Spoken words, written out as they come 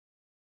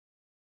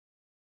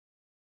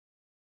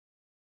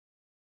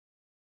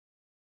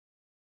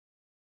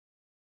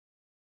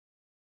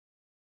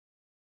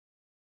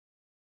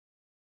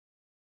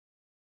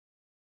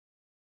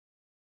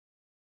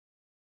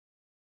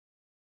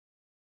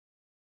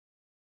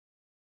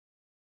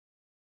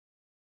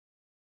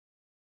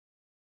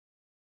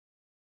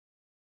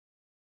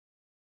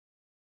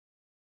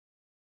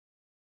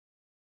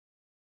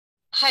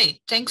Hi,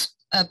 thanks,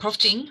 Prof.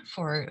 Jing,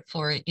 for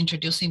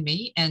introducing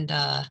me, and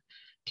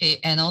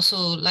and also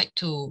like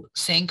to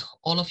thank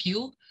all of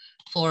you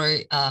for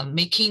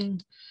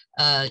making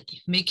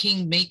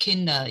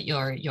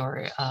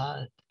your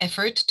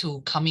effort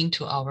to coming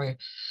to our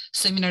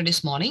seminar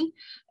this morning.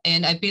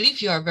 And I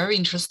believe you are very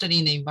interested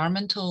in the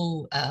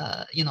environmental,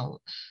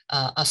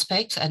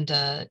 aspects, and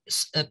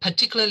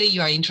particularly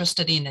you are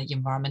interested in the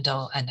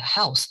environmental and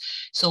health.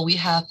 So we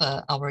have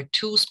our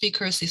two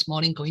speakers this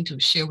morning going to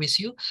share with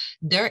you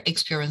their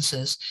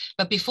experiences.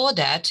 But before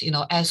that,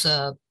 as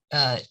a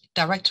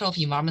Director of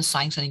Environment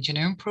Science and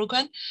Engineering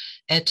Program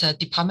at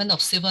Department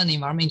of Civil and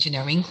Environment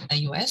Engineering,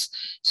 US.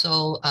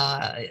 So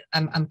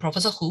I'm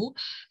Professor Hu,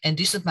 and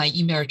this is my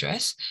email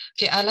address.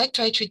 Okay, I'd like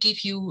to actually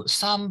give you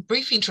some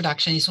brief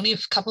introduction. It's only a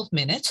couple of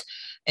minutes.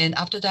 And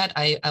after that,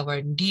 I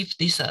will leave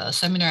this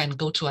seminar and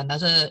go to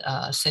another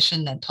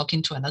session and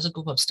talking to another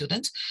group of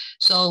students.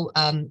 So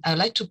I'd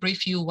like to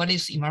brief you what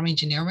is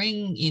environment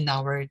engineering in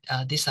our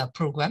this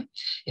program,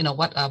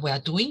 what we are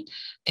doing.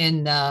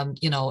 And,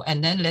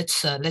 and then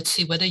let's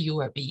see whether you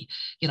will be,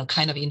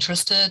 kind of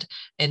interested.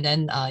 And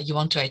then you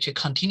want to actually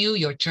continue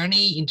your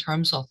journey in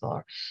terms of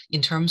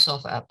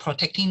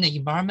protecting the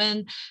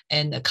environment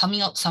and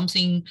coming out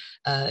something,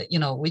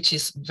 which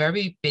is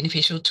very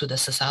beneficial to the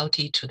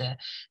society, to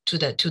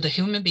the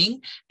human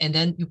being. And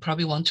then you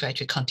probably want to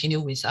actually continue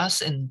with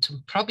us and to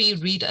probably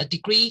read a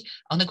degree,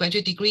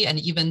 undergraduate degree, and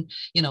even,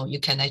 you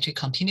can actually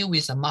continue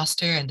with a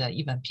master and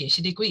even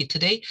PhD degree.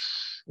 Today,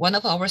 one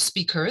of our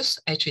speakers,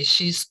 actually,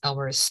 she's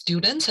our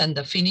student and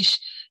finish,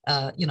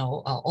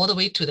 all the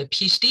way to the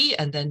PhD,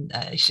 and then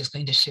she's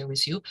going to share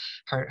with you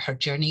her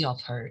journey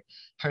of her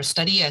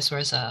study as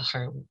well as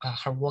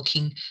her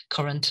working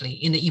currently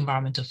in the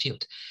environmental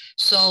field.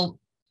 So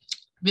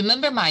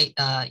remember my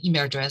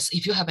email address.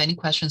 If you have any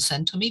questions,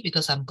 send to me,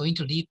 because I'm going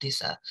to leave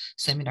this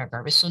seminar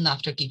very soon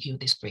after give you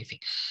this briefing.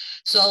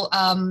 So,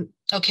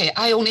 okay,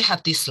 I only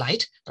have this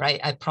slide, right?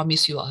 I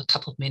promise you a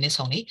couple of minutes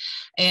only.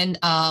 And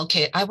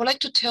okay, I would like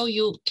to tell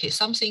you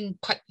something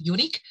quite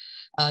unique.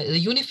 The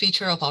unique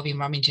feature of our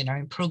environment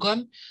engineering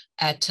program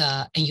at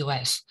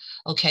NUS.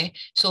 Okay,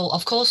 so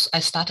of course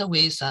I started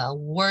with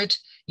World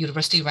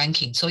University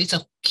ranking. So it's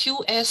a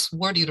QS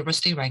World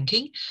University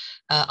ranking.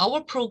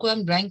 Our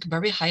program ranked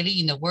very highly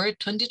in the world.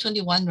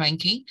 2021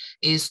 ranking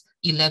is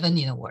 11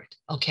 in the world.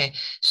 Okay,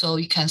 so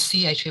you can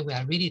see actually we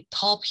are really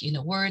top in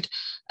the world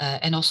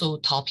and also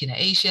top in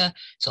Asia.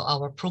 So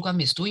our program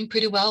is doing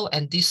pretty well,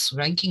 and this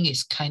ranking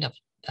is kind of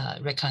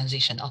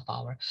recognition of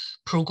our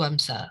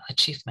program's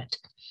achievement.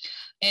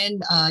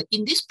 And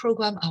in this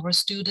program, our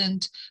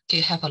students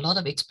have a lot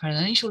of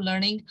experiential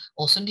learning,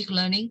 authentic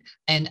learning,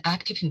 and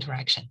active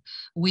interaction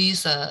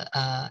with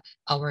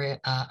our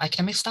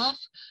academic staff,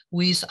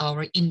 with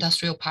our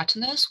industrial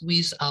partners,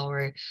 with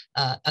our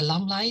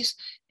alumni.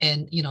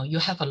 And you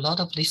have a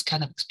lot of these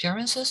kind of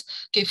experiences.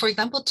 Okay, for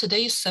example,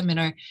 today's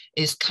seminar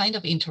is kind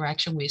of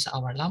interaction with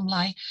our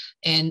alumni,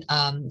 and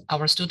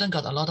our student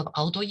got a lot of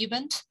outdoor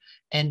events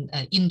and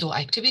indoor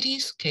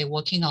activities, okay,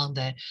 working on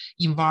the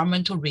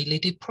environmental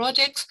related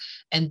projects.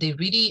 And they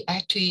really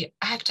actually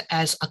act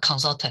as a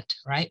consultant,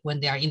 right? When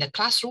they are in the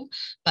classroom,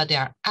 but they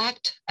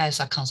act as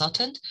a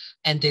consultant,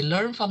 and they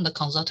learn from the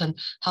consultant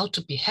how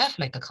to behave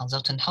like a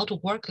consultant, how to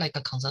work like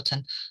a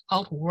consultant,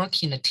 how to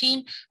work in a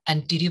team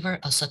and deliver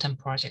a certain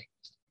project.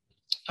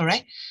 All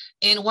right.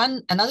 And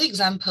another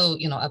example,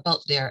 about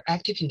their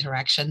active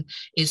interaction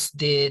is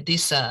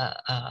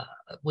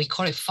we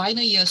call it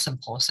final year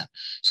symposium.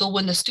 So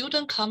when the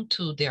student come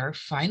to their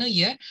final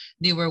year,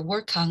 they will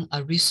work on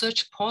a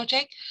research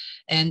project,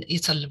 and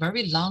it's a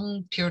very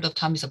long period of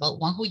time. It's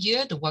about one whole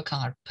year to work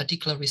on a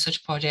particular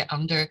research project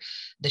under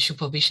the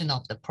supervision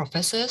of the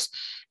professors.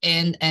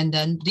 And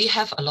then they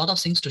have a lot of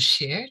things to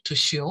share, to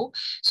show.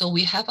 So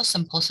we have a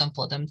symposium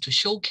for them to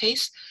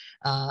showcase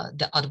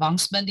the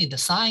advancement in the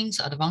science,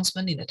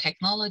 advancement in the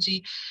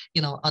technology,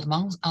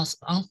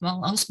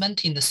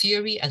 advancement in the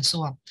theory, and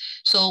so on.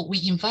 So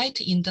we invite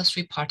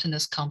industry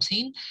partners comes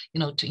in,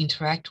 to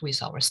interact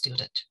with our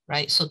student,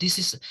 right? So this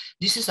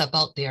is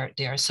about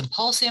their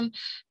symposium,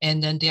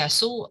 and then they are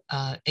so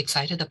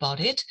excited about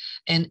it.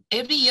 And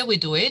every year we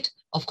do it.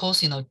 Of course,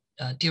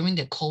 during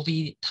the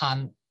COVID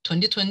time,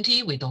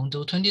 2020 we don't do,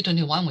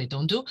 2021 we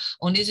don't do.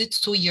 Only these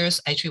 2 years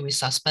actually we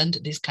suspend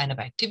this kind of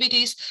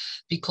activities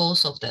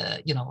because of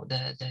the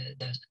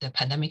the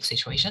pandemic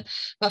situation.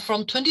 But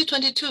from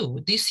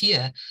 2022, this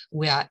year,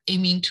 we are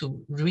aiming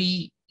to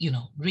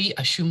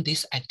reassume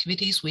these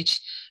activities, which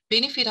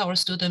benefit our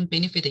students,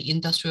 benefit the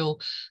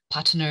industrial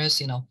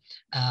partners,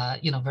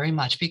 very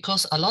much,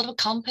 because a lot of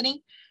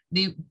company,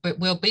 they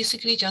will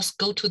basically just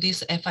go to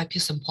this FIP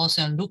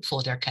symposium and look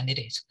for their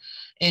candidates.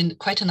 And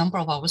quite a number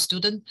of our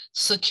students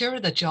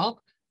secure the job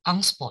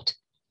on spot.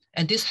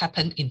 And this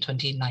happened in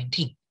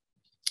 2019.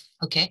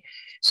 Okay,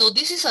 so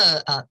this is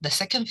the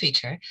second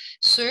feature.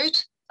 Third,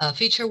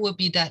 feature will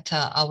be that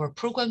our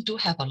program do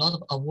have a lot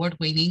of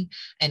award-winning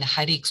and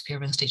highly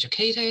experienced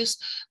educators.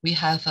 We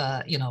have,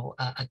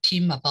 a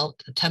team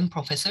about 10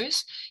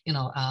 professors.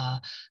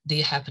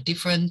 They have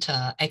different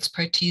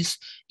expertise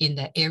in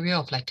the area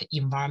of like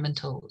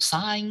environmental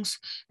science,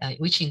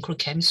 which include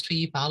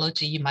chemistry,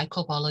 biology,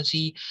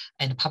 microbiology,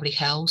 and public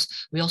health.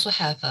 We also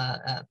have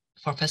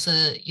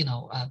professor,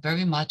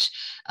 very much,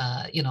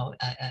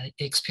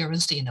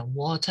 experienced in the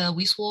water,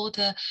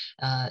 wastewater,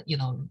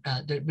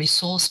 the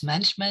resource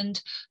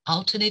management,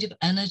 alternative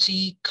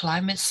energy,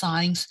 climate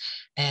science,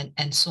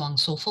 and so on and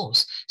so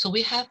forth. So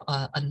we have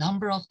a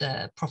number of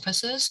the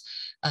professors,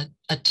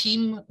 a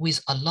team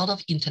with a lot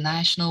of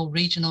international,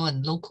 regional,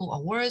 and local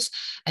awards,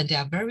 and they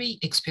are very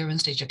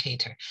experienced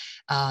educator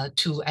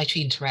to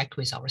actually interact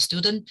with our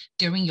student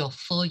during your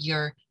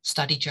 4-year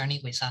study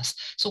journey with us.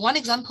 So one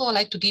example I'd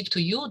like to give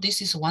to you,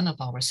 this is one of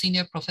our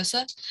senior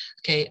professors,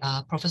 okay,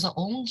 Professor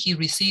Eng. He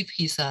received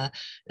his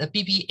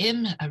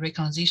B.Eng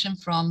recognition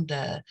from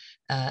the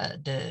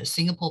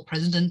Singapore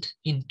president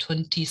in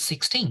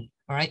 2016.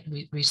 All right,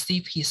 we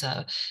received his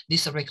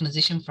this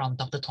recognition from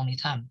Dr. Tony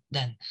Tam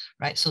then,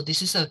 right? So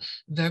this is a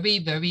very,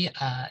 very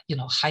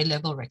high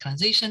level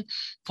recognition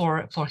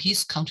for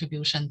his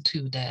contribution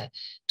to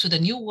the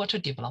new water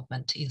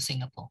development in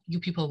Singapore. You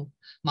people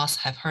must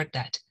have heard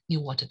that new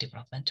water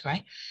development,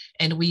 right?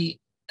 And we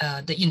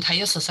the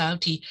entire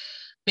society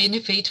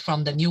benefit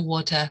from the new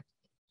water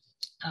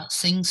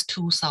since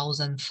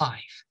 2005.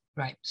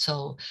 Right,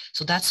 so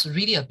that's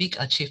really a big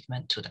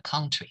achievement to the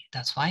country.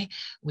 That's why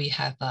we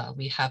have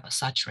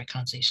such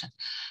recognition.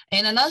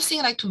 And another thing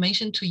I'd like to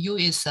mention to you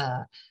is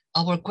our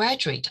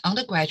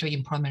undergraduate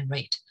employment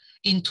rate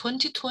in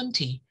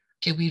 2020.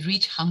 Okay, we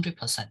reached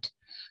 100%.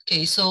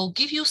 Okay, so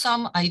give you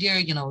some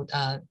idea,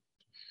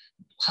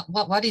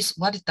 what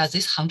does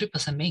this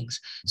 100%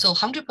 means? So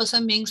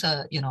 100% means,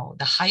 the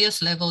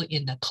highest level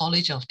in the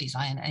College of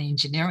Design and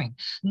Engineering.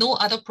 No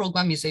other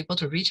program is able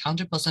to reach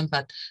 100%,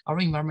 but our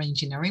environment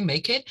engineering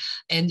make it.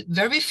 And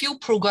very few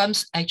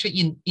programs actually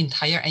in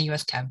entire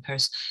NUS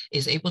campus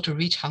is able to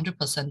reach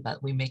 100%,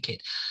 but we make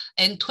it.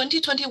 And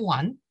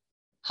 2021,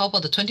 how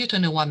about the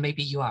 2021?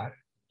 Maybe you are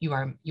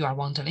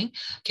wondering.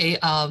 Okay,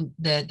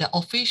 the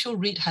official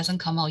rate hasn't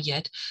come out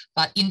yet,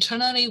 but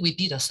internally we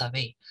did a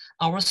survey.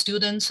 Our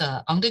students'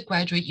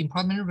 undergraduate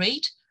employment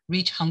rate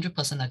reached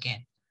 100%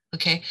 again.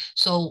 Okay,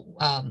 so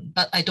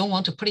but I don't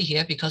want to put it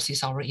here because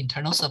it's our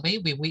internal survey.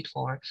 We wait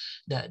for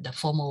the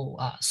formal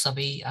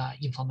survey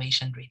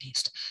information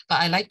released.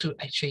 But I like to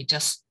actually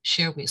just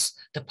share with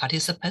the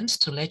participants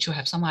to let you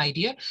have some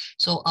idea.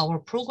 So our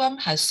program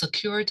has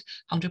secured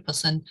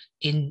 100%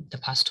 in the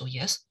past 2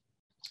 years.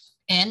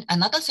 And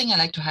another thing I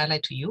like to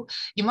highlight to you,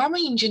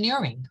 environment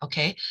engineering,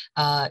 okay,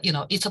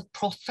 it's a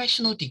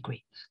professional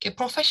degree. Okay,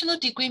 professional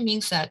degree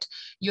means that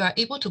you are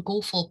able to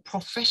go for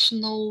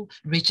professional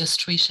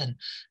registration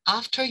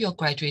after your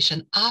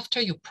graduation,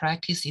 after you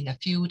practice in the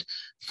field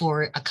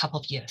for a couple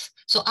of years.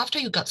 So after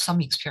you got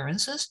some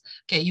experiences,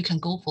 okay, you can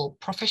go for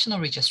professional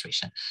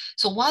registration.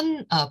 So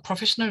one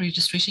professional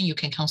registration you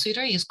can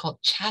consider is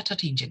called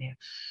chartered engineer.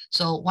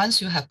 So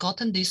once you have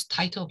gotten this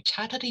title of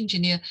chartered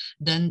engineer,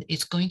 then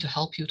it's going to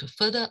help you to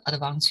further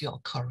advance your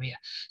career.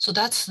 So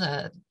that's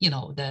the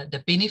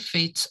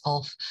benefits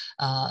of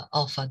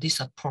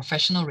this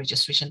professional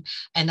registration,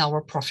 and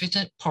our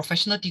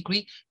professional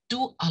degree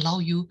do allow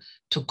you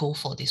to go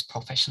for this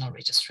professional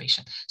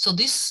registration. So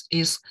this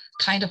is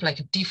kind of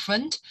like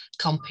different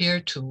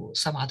compared to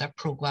some other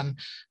program.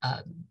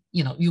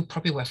 You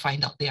probably will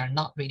find out they are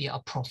not really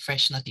a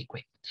professional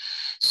degree.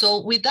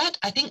 So with that,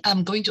 I think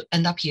I'm going to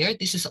end up here.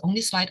 This is the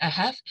only slide I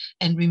have.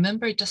 And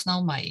remember just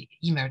now my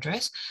email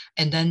address.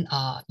 And then,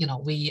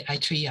 we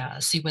actually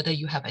see whether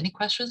you have any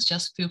questions.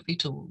 Just feel free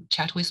to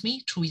chat with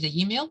me through the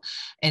email.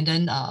 And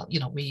then,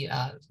 we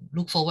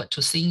look forward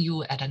to seeing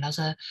you at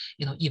another,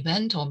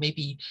 event, or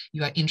maybe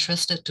you are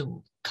interested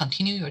to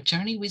continue your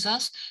journey with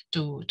us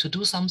to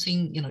do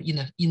something,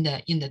 in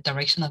the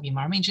direction of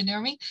environment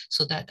engineering,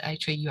 so that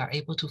actually you are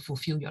able to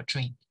fulfill your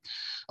dream.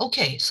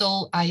 Okay,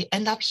 so I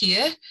end up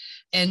here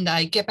and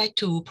I get back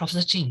to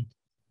Professor Jin.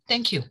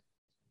 Thank you.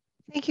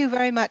 Thank you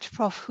very much,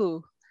 Prof.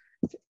 Hu.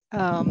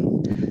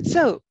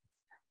 So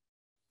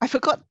I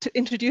forgot to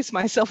introduce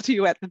myself to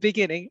you at the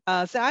beginning.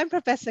 So I'm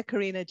Professor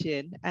Karina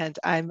Jin, and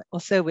I'm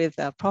also with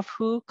Prof.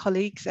 Hu,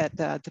 colleagues at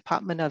the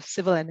Department of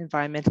Civil and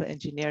Environmental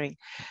Engineering.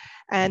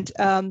 And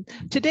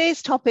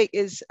today's topic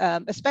is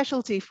a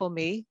specialty for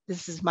me.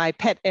 This is my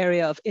pet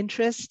area of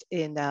interest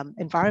in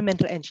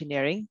environmental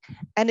engineering,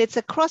 and it's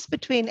a cross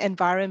between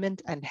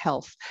environment and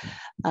health.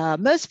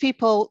 Most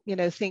people,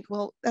 think,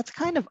 well, that's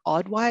kind of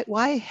odd.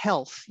 Why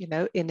health,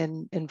 in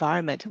an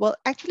environment? Well,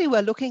 actually,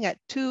 we're looking at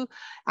two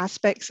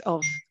aspects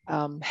of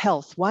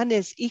health. One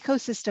is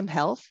ecosystem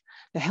health,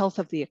 the health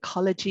of the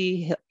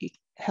ecology,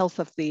 health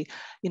of the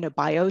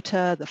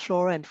biota, the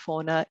flora and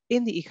fauna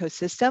in the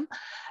ecosystem.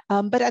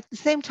 But at the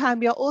same time,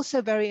 we are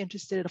also very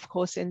interested, of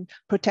course, in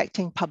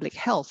protecting public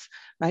health,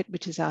 right,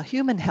 which is our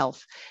human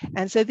health.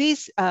 And so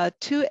these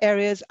two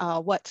areas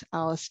are what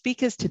our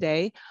speakers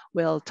today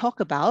will talk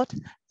about.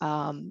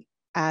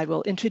 I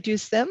will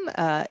introduce them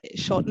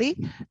shortly,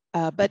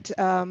 but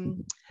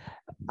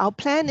our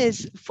plan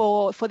is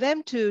for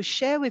them to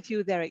share with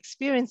you their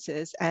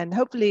experiences, and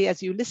hopefully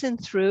as you listen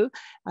through,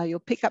 you'll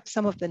pick up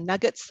some of the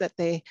nuggets that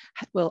they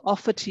will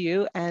offer to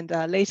you, and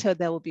later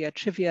there will be a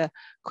trivia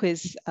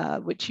quiz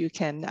which you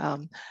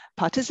can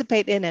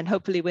participate in and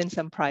hopefully win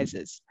some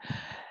prizes.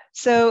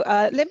 So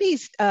let me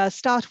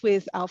start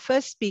with our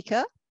first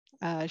speaker.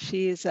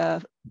 She is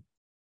a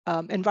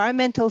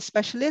environmental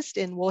specialist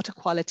in water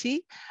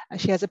quality.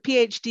 She has a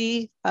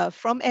PhD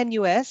from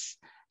NUS.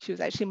 She was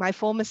actually my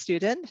former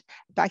student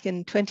back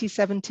in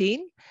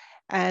 2017.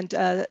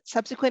 And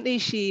subsequently,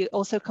 she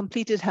also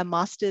completed her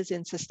master's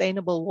in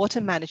sustainable water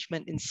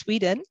management in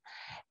Sweden,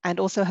 and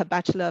also her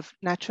Bachelor of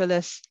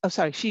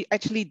she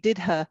actually did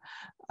her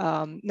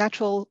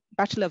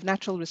Bachelor of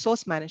Natural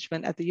Resource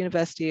Management at the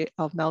University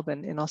of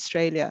Melbourne in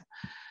Australia.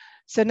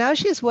 So now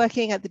she is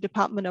working at the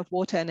Department of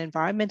Water and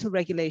Environmental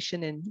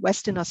Regulation in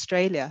Western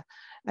Australia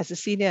as a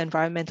senior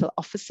environmental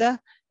officer.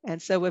 And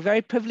so we're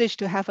very privileged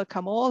to have her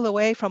come all the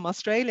way from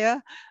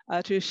Australia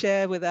to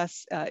share with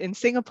us in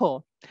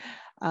Singapore.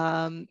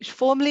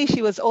 Formerly,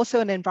 she was also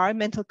an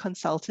environmental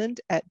consultant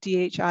at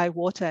DHI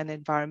Water and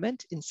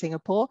Environment in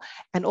Singapore,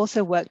 and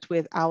also worked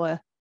with our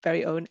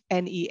very own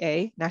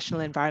NEA,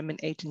 National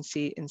Environment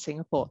Agency in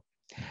Singapore.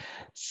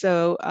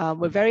 So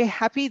we're very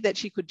happy that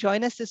she could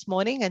join us this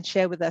morning and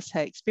share with us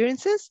her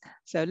experiences.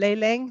 So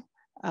Leng,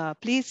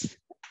 please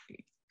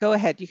go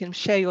ahead. You can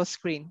share your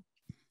screen.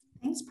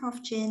 Thanks,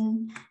 Prof.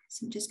 Jin.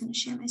 So I'm just going to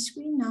share my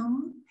screen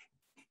now.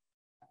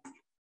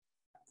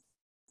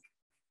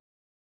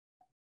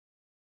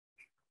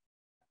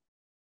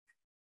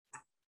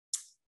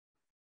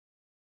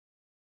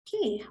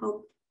 Okay,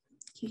 hope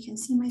you can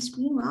see my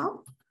screen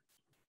well.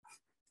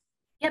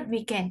 Yep,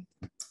 we can.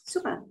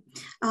 Super.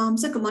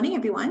 So good morning,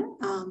 everyone.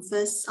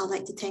 First, I'd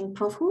like to thank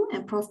Prof. Hu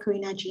and Prof.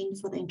 Karina Jean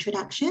for the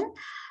introduction.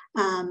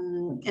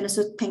 And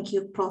also thank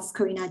you, Prof.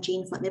 Karina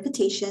Jean, for the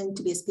invitation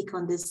to be a speaker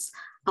on this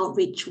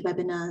outreach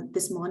webinar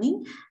this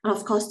morning. And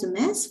of course, to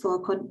MES for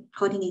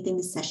coordinating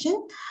this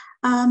session.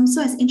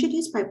 So as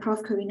introduced by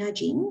Prof. Karina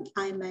Jean,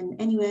 I'm an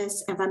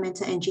NUS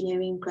Environmental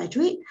Engineering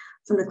graduate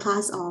from the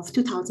class of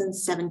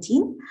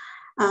 2017.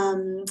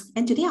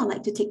 And today I'd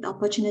like to take the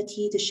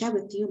opportunity to share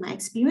with you my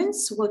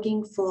experience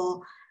working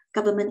for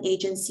government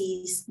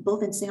agencies,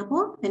 both in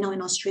Singapore and now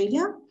in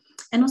Australia,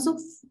 and also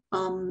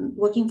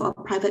working for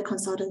a private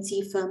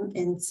consultancy firm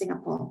in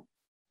Singapore.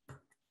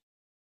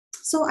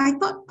 So I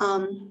thought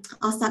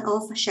I'll start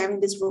off sharing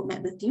this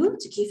roadmap with you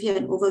to give you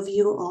an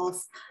overview of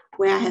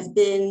where I have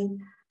been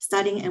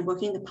studying and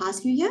working the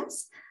past few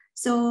years.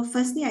 So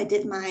firstly, I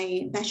did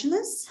my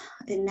bachelor's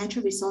in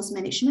natural resource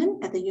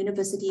management at the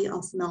University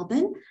of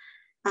Melbourne.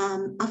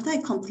 After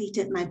I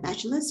completed my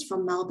bachelor's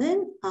from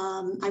Melbourne,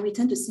 I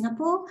returned to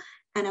Singapore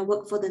and I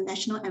worked for the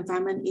National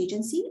Environment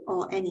Agency,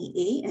 or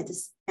NEA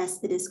as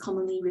it is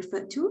commonly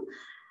referred to,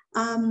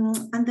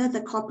 under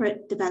the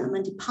Corporate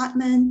Development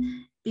Department,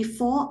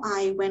 before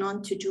I went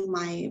on to do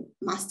my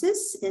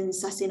master's in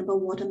sustainable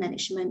water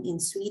management in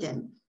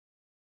Sweden.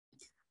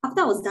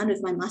 After I was done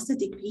with my master's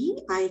degree,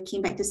 I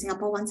came back to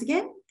Singapore once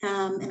again,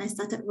 and I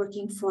started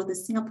working for the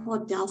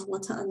Singapore Delft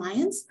Water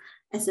Alliance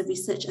as a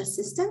research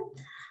assistant.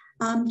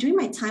 During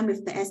my time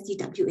with the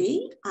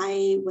SDWA,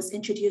 I was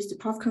introduced to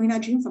Prof. Karina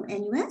Jean from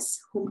NUS,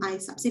 whom I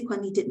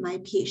subsequently did my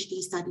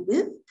PhD study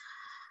with.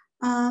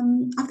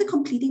 After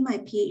completing my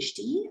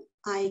PhD,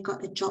 I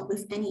got a job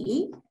with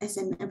NEA as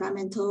an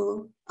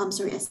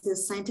as the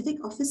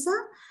scientific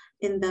officer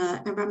in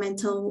the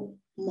environmental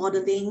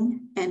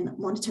modeling and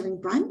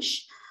monitoring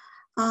branch.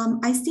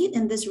 I stayed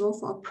in this role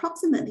for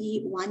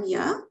approximately 1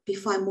 year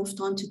before I moved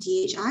on to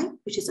DHI,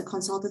 which is a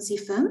consultancy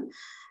firm,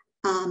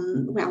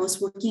 where I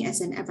was working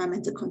as an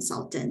environmental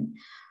consultant.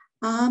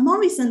 More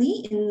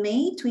recently, in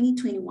May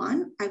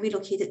 2021, I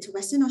relocated to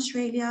Western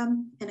Australia,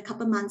 and a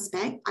couple of months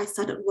back, I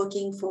started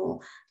working for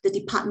the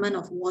Department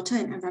of Water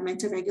and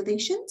Environmental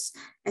Regulations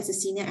as a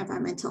senior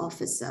environmental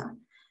officer.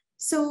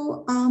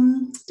 So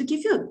to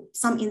give you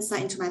some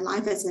insight into my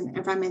life as an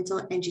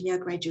environmental engineer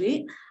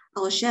graduate,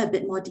 I'll share a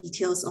bit more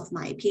details of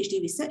my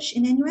PhD research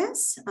in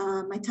NUS,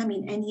 my time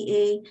in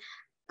NEA,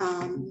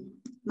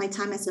 my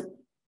time as an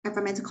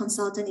environmental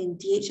consultant in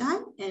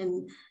DHI,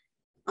 and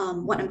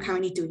what I'm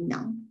currently doing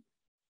now.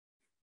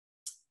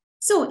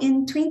 So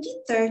in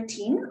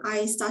 2013,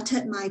 I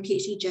started my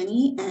PhD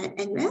journey at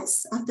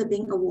NUS after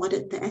being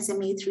awarded the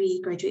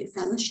SMA3 Graduate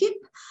Fellowship.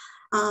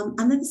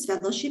 Under this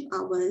fellowship,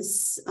 I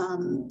was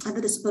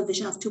under the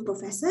supervision of 2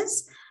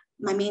 professors,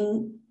 my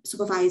main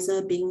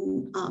supervisor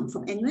being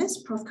from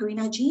NUS, Prof.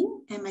 Karina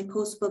Jean, and my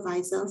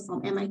co-supervisor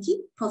from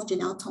MIT, Prof.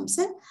 Janelle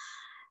Thompson.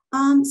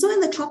 So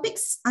in the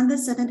tropics, under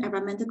certain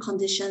environmental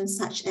conditions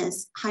such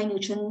as high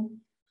nutrient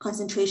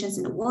concentrations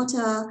in the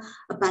water,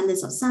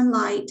 abundance of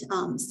sunlight,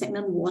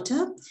 stagnant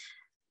water.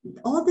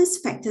 All these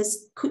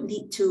factors could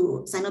lead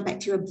to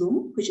cyanobacteria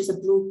bloom, which is a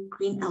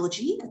blue-green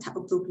algae, a type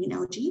of blue-green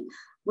algae,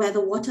 where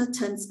the water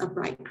turns a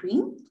bright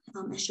green,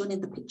 as shown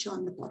in the picture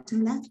on the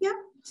bottom left here.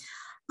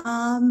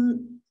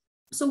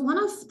 So one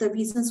of the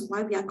reasons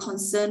why we are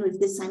concerned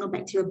with these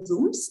cyanobacteria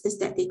blooms is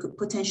that they could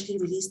potentially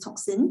release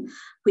toxin,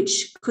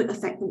 which could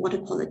affect the water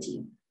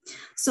quality.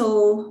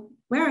 So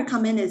where I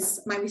come in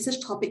is my research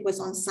topic was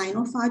on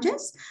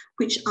cyanophages,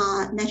 which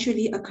are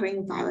naturally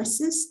occurring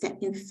viruses that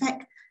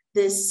infect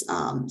this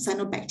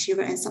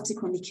cyanobacteria and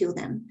subsequently kill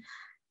them.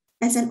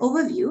 As an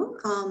overview,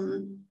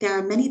 there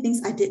are many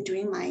things I did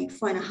during my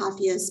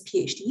 4.5 years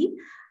PhD,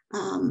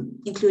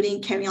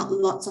 including carrying out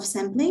lots of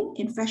sampling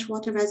in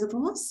freshwater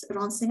reservoirs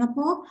around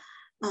Singapore,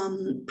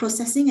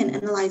 processing and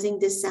analyzing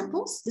these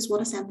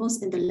water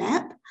samples in the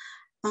lab.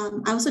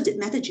 I also did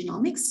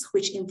metagenomics,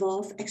 which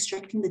involved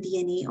extracting the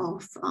DNA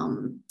of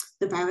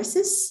the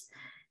viruses,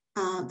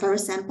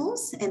 virus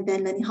samples, and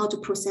then learning how to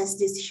process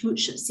this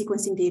huge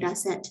sequencing data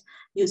set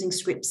using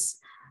scripts.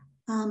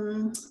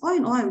 All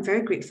in all, I'm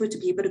very grateful to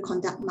be able to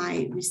conduct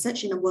my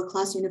research in a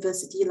world-class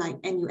university like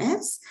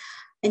NUS.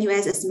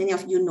 NUS, as many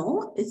of you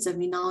know, it's a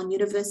renowned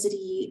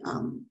university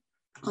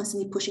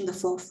constantly pushing the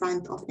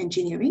forefront of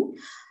engineering.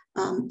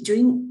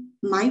 During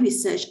my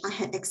research, I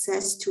had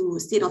access to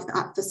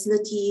state-of-the-art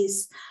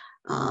facilities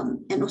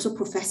and also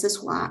professors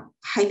who are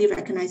highly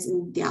recognized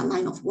in their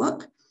line of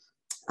work.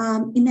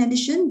 In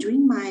addition,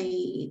 during my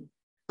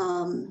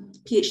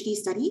PhD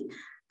study,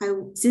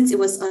 since it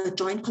was a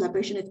joint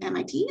collaboration with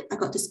MIT, I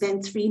got to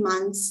spend 3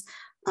 months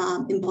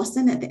in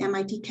Boston at the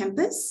MIT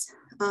campus.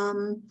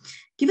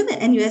 Given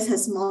that NUS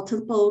has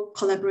multiple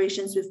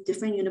collaborations with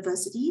different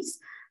universities,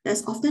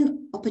 there's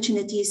often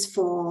opportunities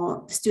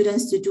for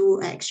students to do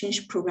an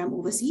exchange program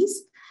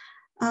overseas.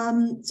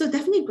 So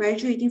definitely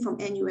graduating from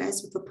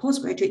NUS with a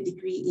postgraduate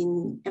degree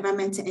in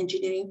environmental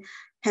engineering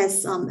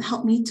has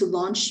helped me to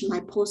launch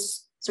my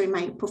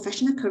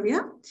professional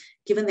career,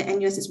 given that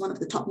NUS is one of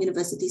the top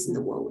universities in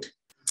the world.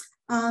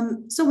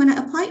 So when I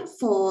applied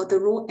for the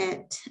role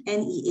at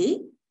NEA,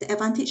 the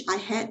advantage I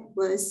had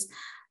was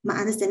my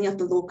understanding of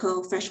the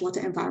local freshwater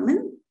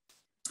environment.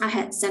 I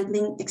had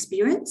sampling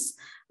experience,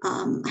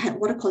 I had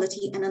water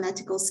quality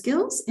analytical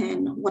skills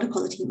and water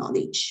quality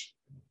knowledge.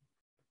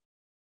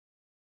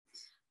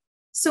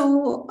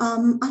 So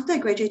after I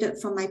graduated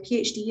from my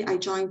PhD, I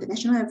joined the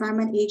National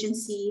Environment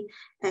Agency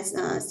as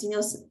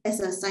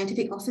a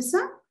scientific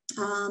officer.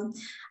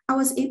 I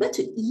was able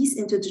to ease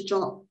into the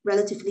job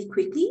relatively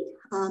quickly,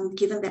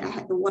 given that I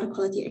had the water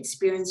quality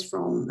experience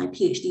from my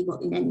PhD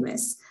work in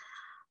NUS.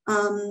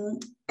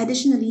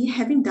 Additionally,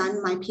 having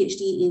done my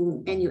PhD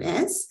in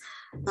NUS,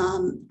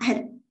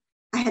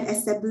 I had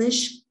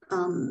established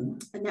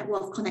a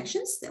network of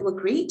connections that were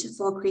great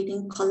for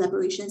creating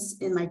collaborations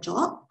in my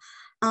job,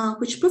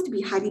 which proved to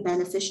be highly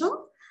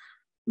beneficial.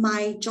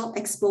 My job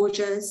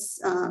exposures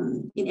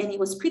in NE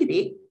was pretty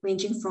big,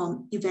 ranging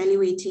from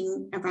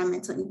evaluating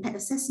environmental impact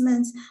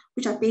assessments,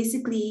 which are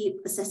basically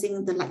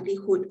assessing the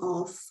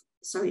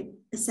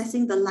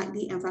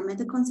likely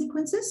environmental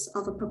consequences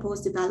of a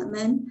proposed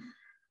development.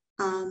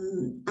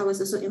 I was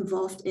also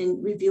involved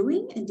in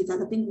reviewing and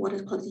developing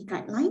water quality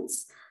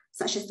guidelines,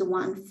 such as the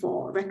one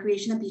for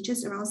recreational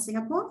beaches around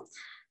Singapore.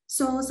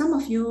 So some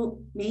of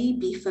you may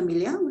be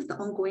familiar with the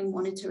ongoing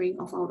monitoring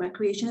of our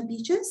recreational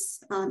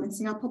beaches in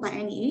Singapore by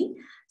NEA.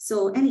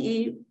 So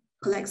NEA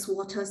collects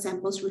water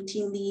samples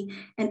routinely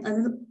and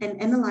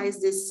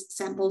analyze these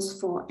samples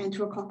for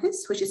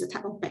Enterococcus, which is a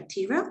type of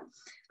bacteria,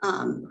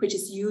 which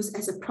is used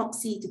as a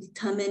proxy to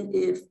determine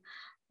if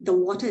the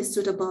water is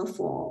suitable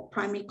for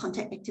primary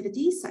contact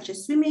activities such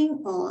as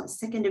swimming or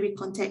secondary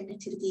contact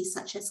activities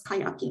such as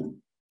kayaking.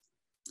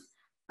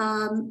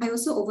 I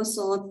also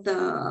oversaw the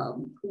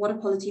water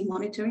quality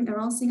monitoring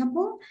around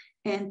Singapore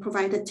and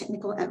provided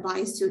technical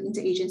advice to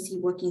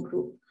interagency working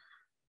group.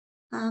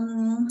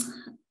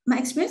 My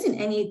experience in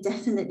NE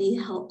definitely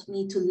helped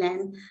me to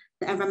land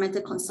the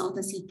environmental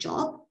consultancy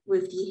job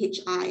with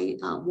DHI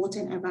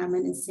Water and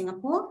Environment in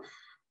Singapore.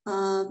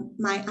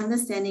 My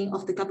understanding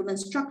of the government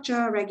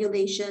structure,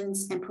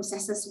 regulations, and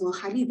processes were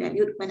highly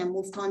valued when I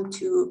moved on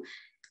to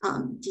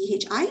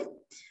DHI.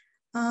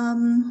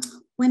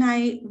 When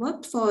I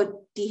worked for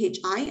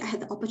DHI, I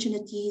had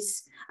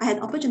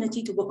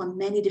opportunity to work on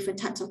many different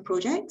types of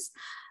projects.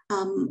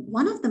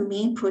 One of the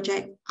main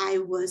projects I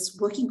was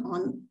working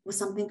on was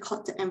something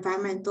called the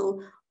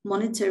Environmental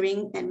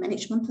Monitoring and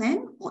Management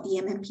Plan, or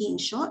EMMP in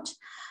short,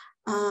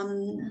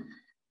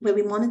 where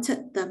we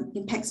monitored the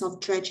impacts of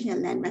dredging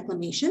and land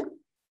reclamation.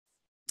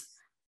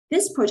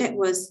 This project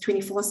was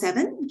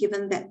 24/7,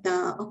 given that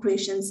the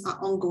operations are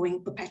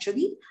ongoing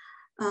perpetually.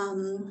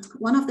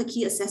 One of the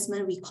key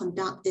assessments we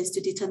conduct is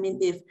to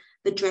determine if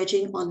the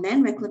dredging or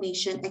land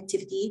reclamation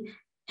activity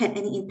had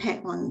any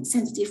impact on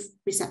sensitive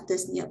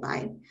receptors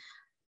nearby.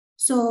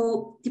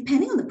 So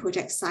depending on the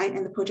project site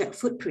and the project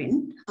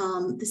footprint,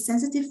 the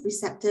sensitive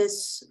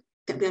receptors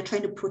that we are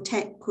trying to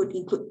protect could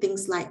include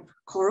things like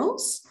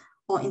corals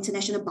or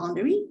international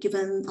boundary,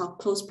 given our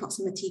close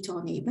proximity to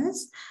our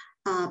neighbors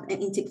and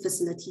intake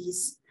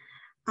facilities.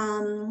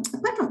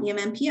 Apart from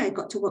EMMP, I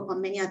got to work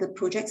on many other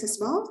projects as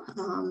well,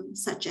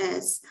 such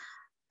as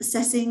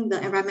assessing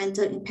the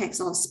environmental impacts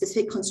of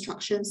specific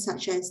constructions,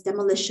 such as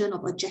demolition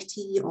of a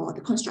jetty or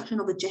the construction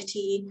of a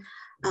jetty,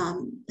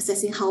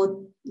 assessing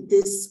how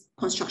this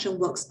construction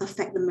works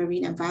affect the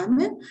marine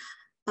environment,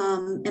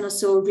 and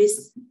also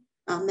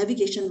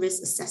navigation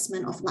risk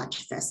assessment of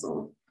large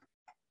vessel.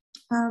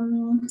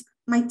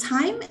 My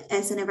time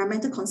as an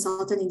environmental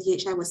consultant in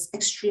DHI was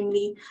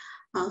extremely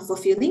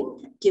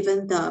fulfilling,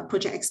 given the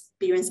project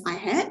experience I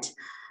had.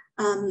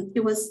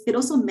 It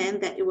also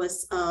meant that it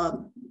was a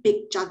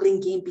big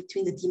juggling game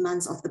between the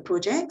demands of the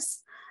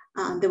projects.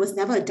 There was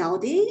never a dull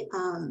day.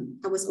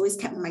 I was always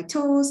kept on my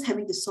toes,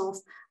 having to solve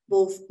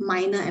both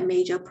minor and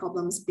major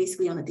problems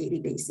basically on a daily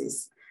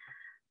basis.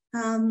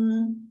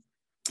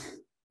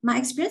 My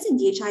experience in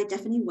DHI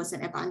definitely was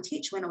an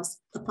advantage when I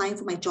was applying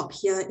for my job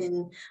here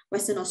in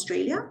Western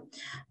Australia.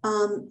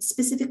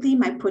 Specifically,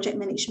 my project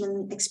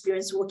management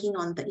experience working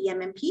on the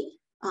EMMP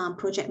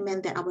project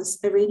meant that I was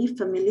already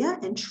familiar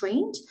and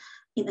trained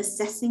in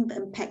assessing the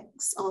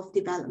impacts of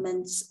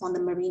developments on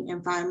the marine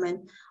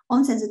environment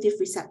on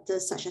sensitive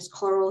receptors such as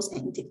corals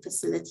and intake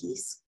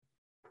facilities.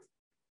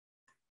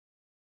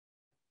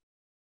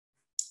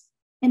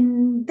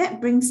 And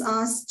that brings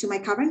us to my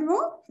current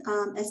role.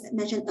 As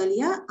mentioned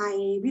earlier,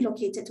 I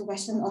relocated to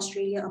Western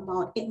Australia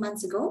about 8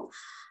 months ago,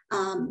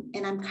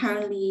 and I'm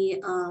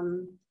currently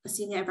a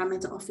senior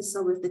environmental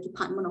officer with the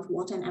Department of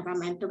Water and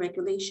Environmental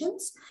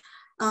Regulations.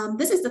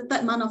 This is the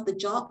third month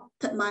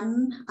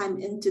I'm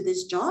into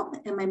this job,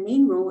 and my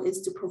main role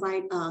is to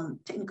provide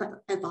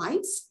technical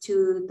advice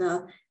to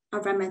the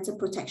Environmental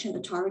Protection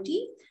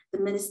Authority, the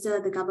minister,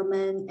 the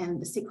government,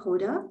 and the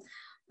stakeholder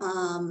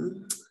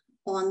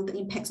on the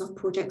impacts of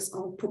projects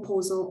or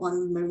proposal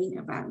on marine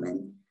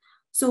environment.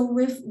 So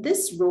with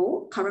this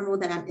role, current role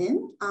that I'm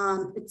in,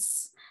 I'm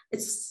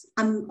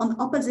on the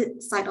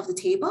opposite side of the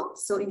table.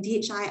 So in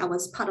DHI, I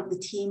was part of the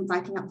team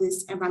writing up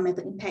this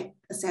environmental impact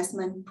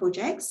assessment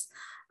projects,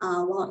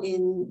 while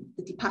in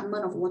the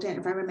Department of Water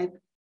and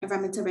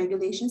Environmental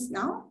Regulations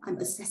now, I'm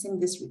assessing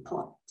this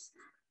report.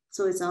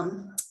 So it's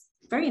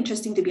very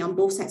interesting to be on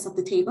both sides of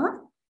the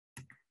table.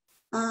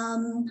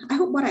 I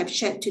hope what I've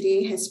shared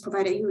today has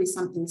provided you with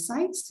some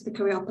insights to the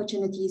career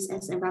opportunities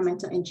as an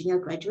environmental engineer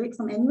graduate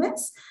from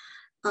NUS.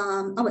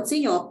 I would say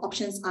your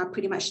options are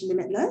pretty much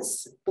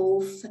limitless,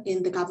 both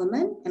in the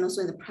government and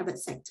also in the private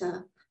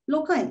sector,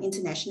 local and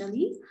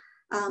internationally.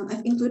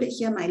 I've included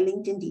here my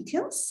LinkedIn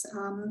details.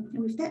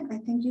 And with that, I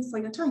thank you for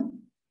your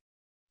time.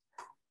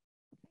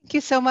 Thank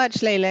you so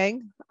much,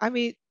 Leng. I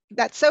mean,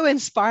 that's so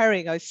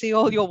inspiring. I see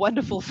all your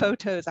wonderful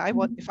photos.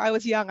 If I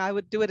was young, I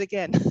would do it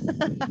again.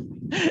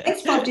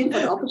 Thanks, Prof. Jin, for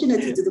the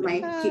opportunity to do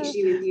my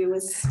PhD with you.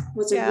 It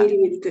was a really,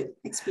 really good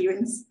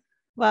experience.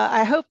 Well,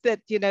 I hope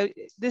that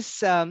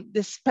this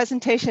this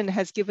presentation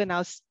has given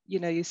us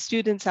you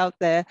students out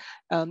there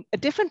a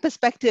different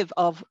perspective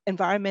of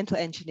environmental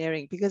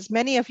engineering, because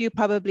many of you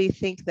probably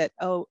think that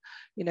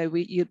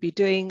you'd be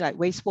doing like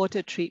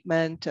wastewater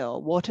treatment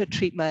or water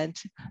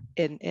treatment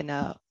in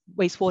a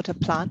wastewater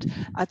plant.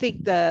 I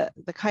think the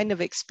kind of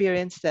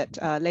experience that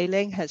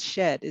Leng has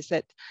shared is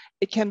that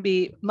it can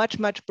be much,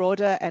 much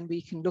broader, and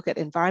we can look at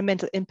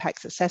environmental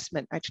impacts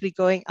assessment, actually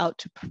going out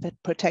to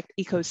protect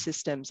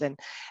ecosystems and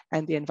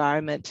the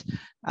environment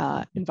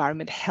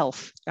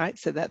health, right?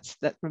 So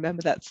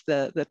remember that's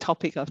the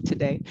topic of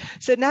today.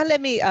 So now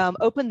let me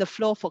open the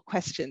floor for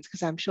questions,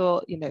 because I'm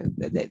sure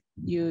that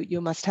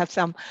you must have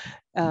some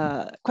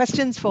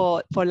questions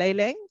for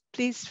Leng.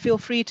 Please feel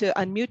free to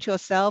unmute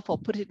yourself or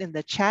put it in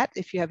the chat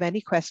if you have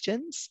any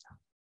questions.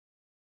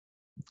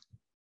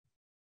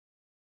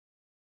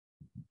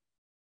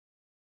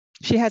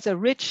 She has a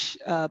rich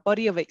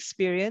body of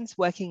experience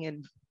working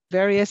in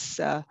various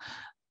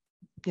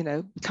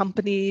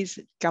companies,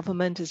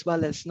 government as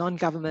well as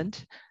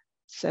non-government.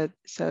 So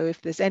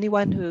if there's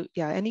anyone who,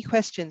 any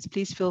questions,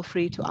 please feel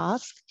free to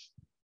ask.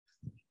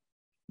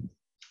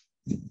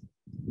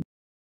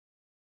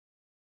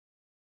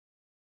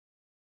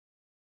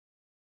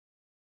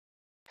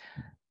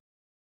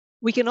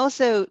 We can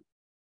also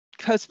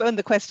postpone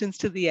the questions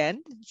to the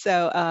end.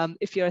 So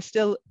if you're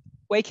still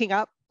waking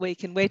up, we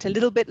can wait a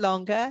little bit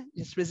longer.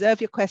 Just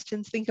reserve your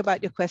questions, think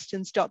about your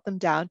questions, jot them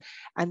down,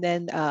 and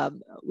then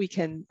we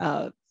can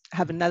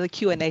have another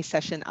Q&A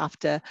session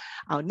after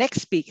our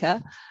next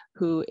speaker,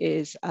 who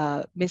is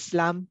Ms.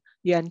 Lam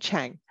Yuan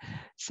Chang.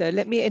 So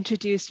let me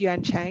introduce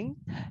Yuan Chang.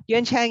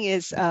 Yuan Chang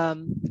is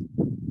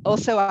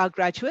also our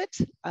graduate,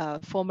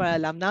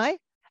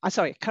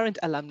 current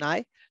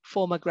alumni,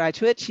 former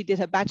graduate. She did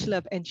her Bachelor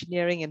of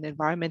Engineering in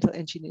Environmental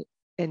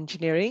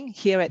Engineering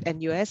here at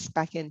NUS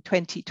back in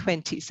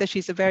 2020. So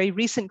she's a very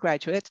recent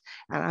graduate,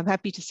 and I'm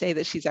happy to say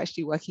that she's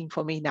actually working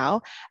for me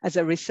now as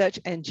a research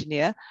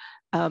engineer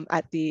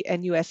at the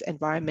NUS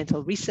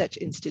Environmental Research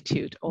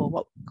Institute, or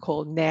what we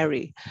call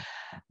NERI.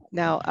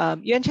 Now,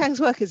 Yuan Chang's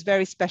work is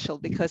very special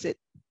because it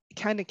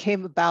kind of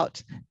came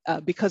about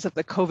because of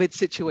the COVID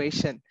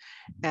situation.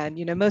 And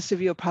most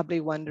of you are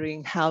probably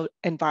wondering how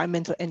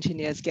environmental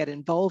engineers get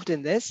involved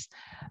in this.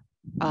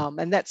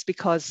 And that's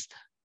because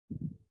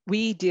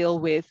we deal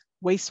with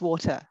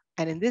wastewater.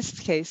 And in this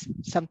case,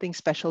 something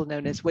special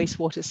known as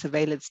wastewater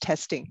surveillance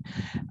testing.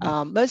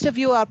 Most of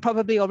you are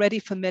probably already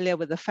familiar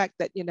with the fact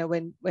that,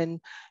 when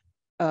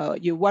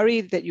you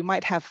worry that you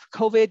might have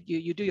COVID,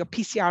 you do your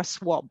PCR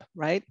swab,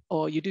 right?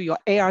 Or you do your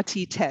ART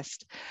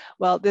test.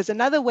 Well, there's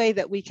another way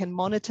that we can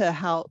monitor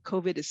how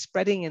COVID is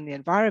spreading in the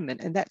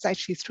environment, and that's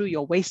actually through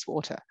your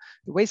wastewater,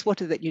 the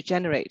wastewater that you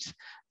generate.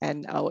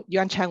 And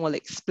Yuan Chang will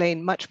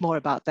explain much more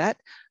about that.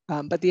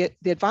 But the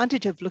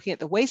advantage of looking at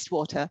the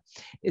wastewater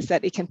is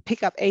that it can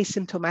pick up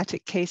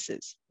asymptomatic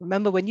cases.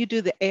 Remember, when you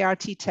do the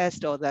ART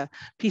test or the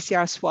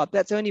PCR swab,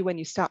 that's only when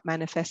you start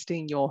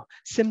manifesting your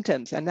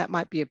symptoms, and that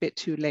might be a bit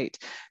too late.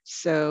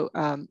 So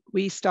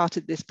we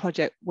started this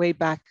project way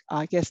back,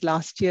 I guess,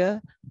 last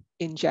year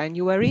in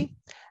January.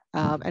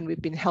 And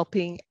we've been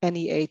helping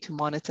NEA to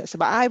monitor. So,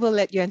 but I will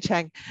let Yuan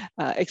Chang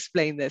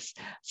explain this.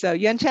 So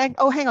Yuan Chang,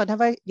 oh, hang on,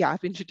 have I? Yeah,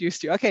 I've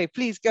introduced you. Okay,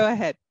 please go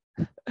ahead.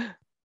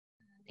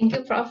 Thank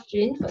you, Prof.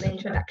 Jin, for the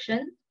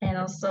introduction, and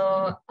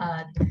also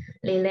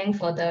Leng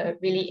for the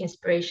really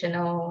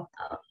inspirational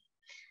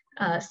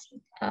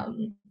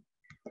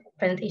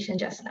presentation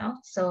just now.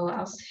 So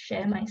I'll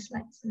share my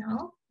slides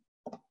now.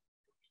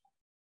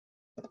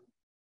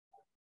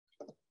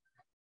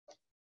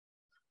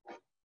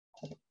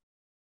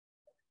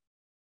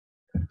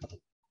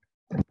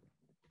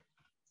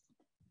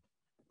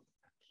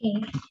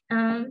 Okay.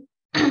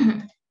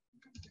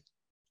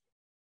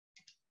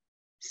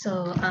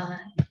 So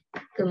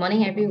good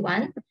morning,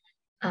 everyone.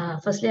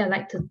 Firstly, I'd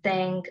like to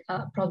thank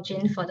Prof.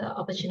 Jin for the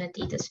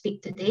opportunity to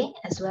speak today,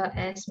 as well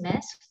as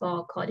MES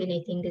for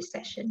coordinating this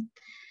session.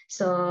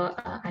 So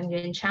I'm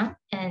Yuan Chang,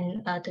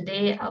 and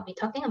today I'll be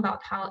talking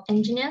about how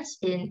engineers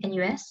in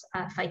NUS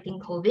are fighting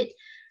COVID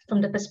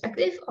from the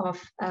perspective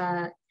of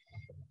a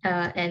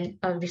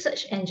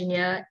research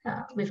engineer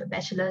with a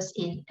bachelor's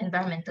in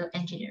environmental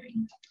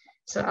engineering.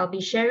 So I'll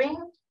be sharing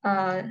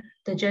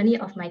the journey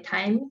of my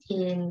time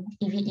in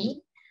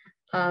EVE,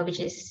 which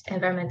is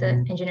environmental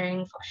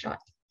engineering for short,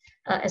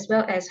 as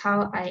well as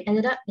how I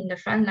ended up in the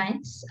front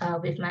lines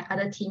with my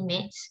other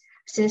teammates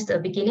since the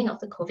beginning of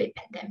the COVID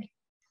pandemic.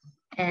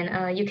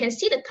 And you can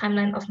see the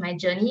timeline of my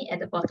journey at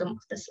the bottom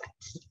of the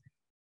slides.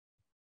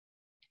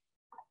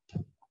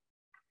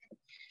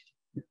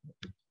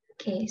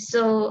 Okay,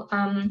 so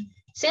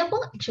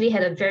Singapore actually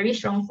had a very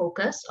strong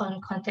focus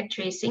on contact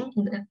tracing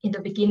in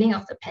the beginning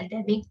of the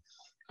pandemic.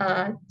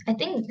 I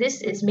think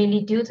this is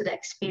mainly due to the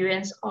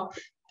experience of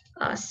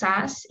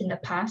SARS in the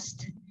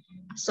past.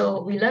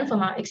 So we learned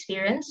from our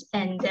experience,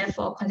 and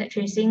therefore contact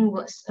tracing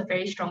was a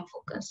very strong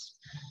focus.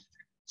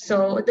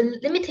 So the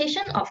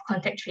limitation of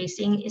contact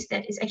tracing is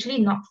that it's actually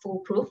not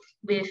foolproof,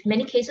 with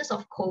many cases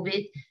of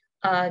COVID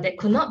that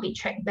could not be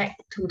tracked back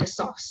to the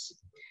source.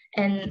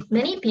 And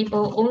many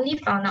people only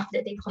found out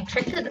that they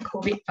contracted the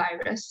COVID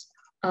virus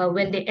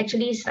when they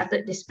actually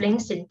started displaying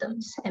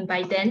symptoms. And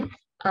by then,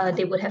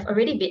 they would have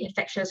already been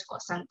infectious for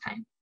some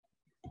time.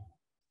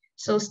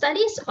 So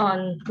studies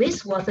on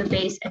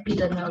wastewater-based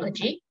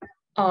epidemiology,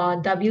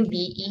 or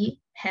WBE,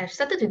 have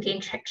started to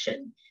gain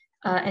traction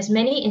as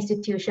many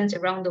institutions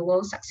around the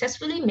world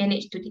successfully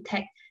managed to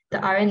detect the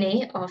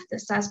RNA of the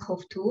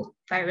SARS-CoV-2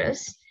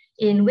 virus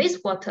in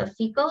wastewater,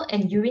 fecal,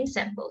 and urine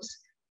samples,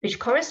 which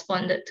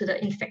corresponded to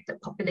the infected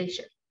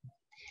population.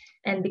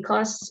 And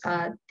because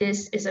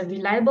this is a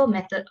reliable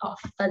method of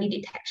early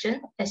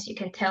detection, as you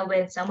can tell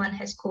when someone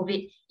has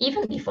COVID,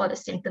 even before the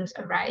symptoms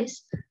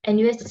arise,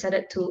 NUS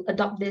decided to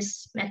adopt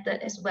this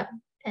method as well.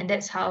 And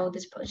that's how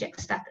this project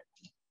started.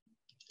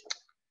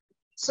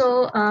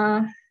 So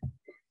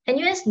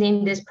NUS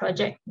named this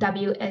project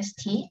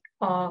WST,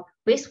 or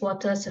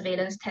Wastewater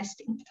Surveillance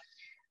Testing.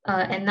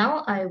 And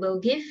now I will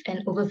give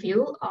an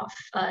overview of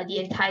the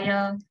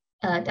entire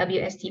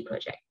WST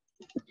project.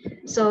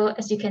 So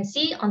as you can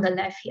see on the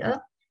left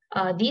here,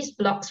 these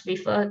blocks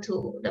refer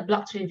to the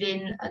blocks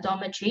within a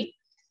dormitory.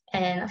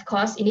 And of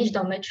course, in each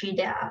dormitory,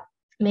 there are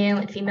male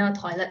and female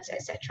toilets,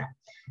 etc.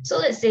 So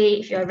let's say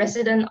if you're a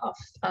resident of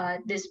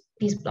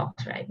these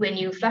blocks, right? When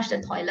you flush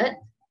the toilet,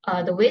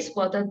 the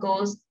wastewater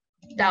goes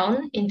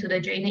down into the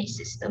drainage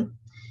system.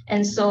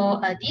 And so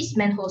these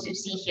manholes you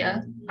see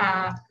here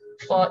are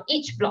for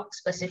each block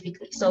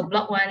specifically. So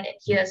block 1,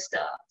 here's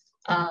the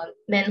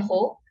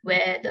manhole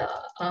where the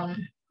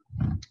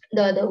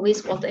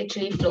wastewater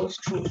actually flows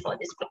through for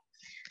this block.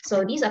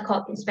 So these are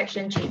called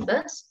inspection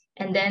chambers.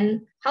 And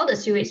then how the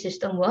sewage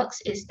system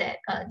works is that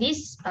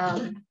these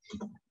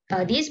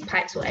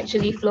pipes will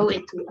actually flow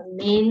into a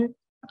main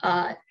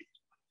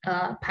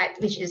pipe,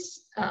 which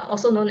is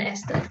also known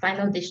as the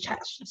final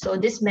discharge. So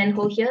this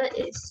manhole here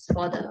is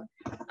for the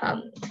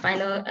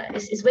final,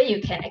 is where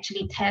you can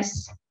actually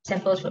test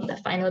samples from the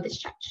final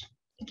discharge.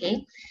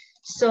 Okay,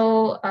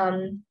 so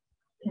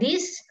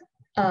this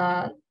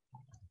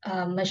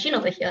machine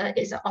over here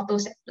is an auto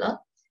sampler,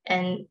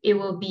 and it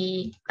will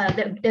be,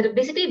 there'll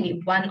basically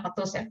be one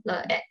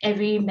auto-sampler at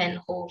every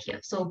manhole here.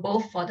 So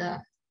both for the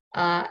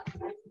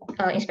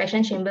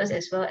inspection chambers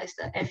as well as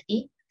the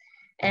Ph.D.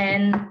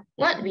 And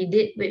what we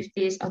did with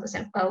this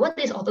what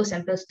these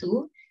auto-samplers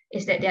do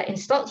is that they are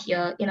installed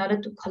here in order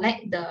to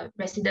collect the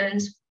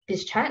residents'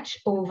 discharge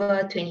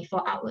over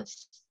 24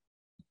 hours.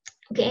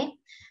 Okay,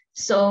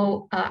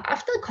 so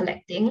after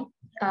collecting,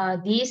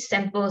 these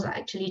samples are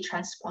actually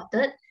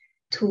transported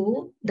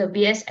to the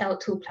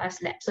BSL2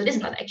 plus lab. So this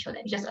is not the actual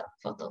lab, it's just a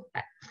photo.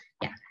 But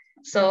yeah.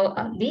 So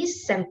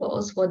these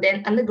samples will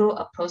then undergo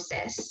a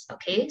process.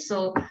 Okay,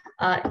 so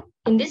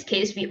in this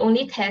case, we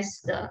only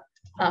test the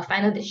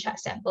final discharge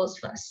samples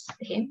first.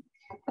 Okay,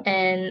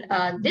 and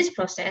this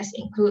process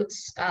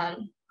includes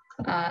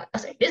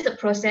this is the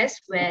process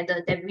where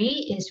the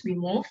debris is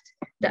removed,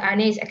 the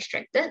RNA is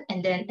extracted,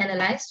 and then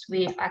analyzed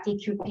with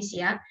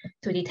RT-qPCR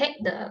to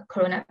detect the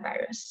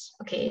coronavirus.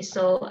 Okay,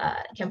 so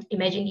you can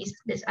imagine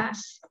this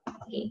us,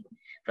 okay,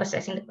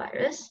 processing the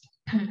virus.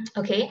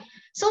 Okay,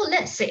 so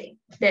let's say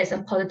there's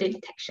a positive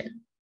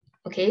detection,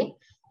 okay,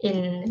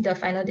 in the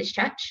final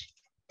discharge.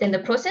 Then the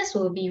process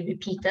will be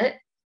repeated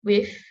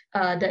with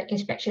the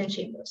inspection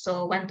chamber.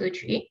 So 1, 2,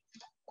 3.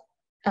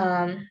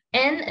 And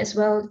as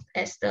well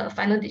as the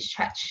final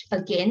discharge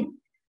again.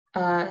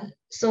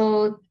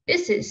 So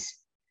this is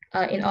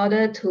in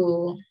order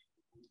to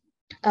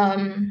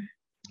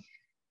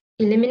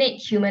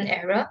eliminate human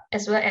error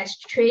as well as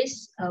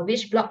trace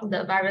which block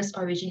the virus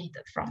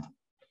originated from.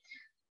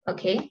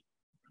 Okay,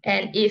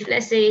 and if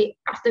let's say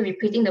after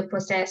repeating the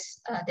process,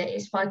 there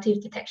is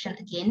positive detection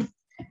again,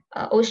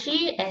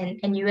 OSHI and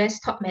NUS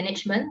top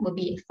management will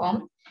be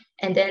informed,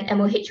 and then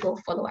MOH will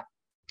follow up.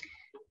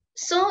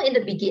 So in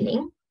the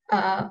beginning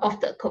of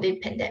the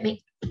COVID pandemic,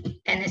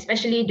 and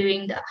especially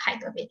during the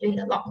height of it, during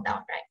the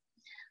lockdown,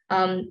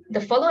 right?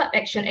 The follow-up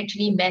action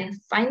actually meant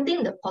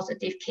finding the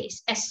positive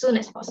case as soon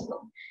as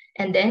possible,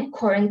 and then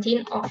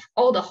quarantine of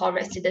all the hall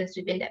residents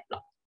within that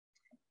block.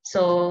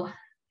 So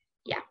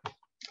yeah,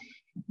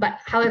 but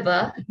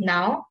however,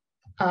 now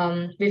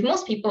with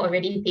most people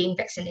already being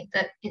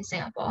vaccinated in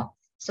Singapore,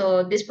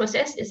 so this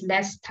process is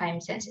less time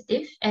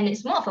sensitive, and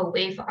it's more of a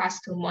way for us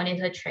to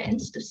monitor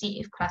trends to see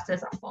if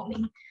clusters are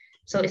forming.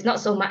 So it's not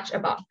so much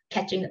about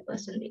catching the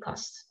person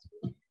because,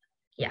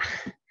 yeah,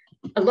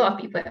 a lot of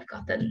people have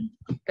gotten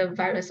the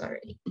virus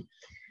already.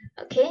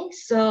 Okay,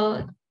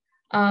 so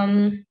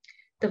the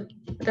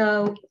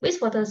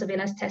wastewater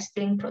surveillance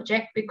testing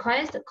project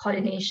requires the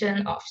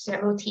coordination of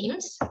several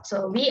teams.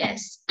 So we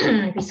as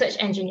research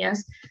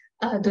engineers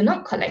do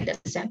not collect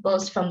the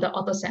samples from the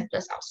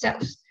auto-samplers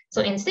ourselves.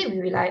 So instead, we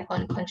rely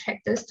on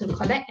contractors to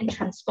collect and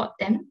transport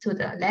them to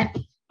the lab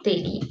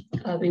daily.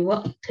 We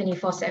work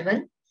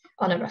 24/7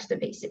 on a roster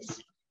basis.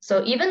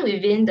 So even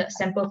within the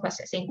sample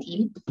processing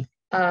team,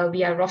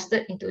 we are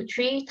rostered into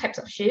 3 types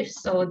of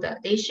shifts. So the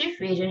day shift,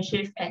 reagent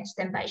shift, and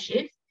standby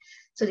shift.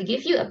 So to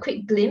give you a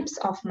quick glimpse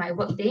of my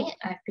work day,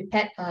 I've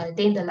prepared a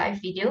day in the life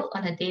video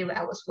on a day where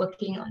I was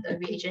working on the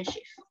reagent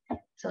shift.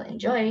 So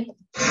enjoy.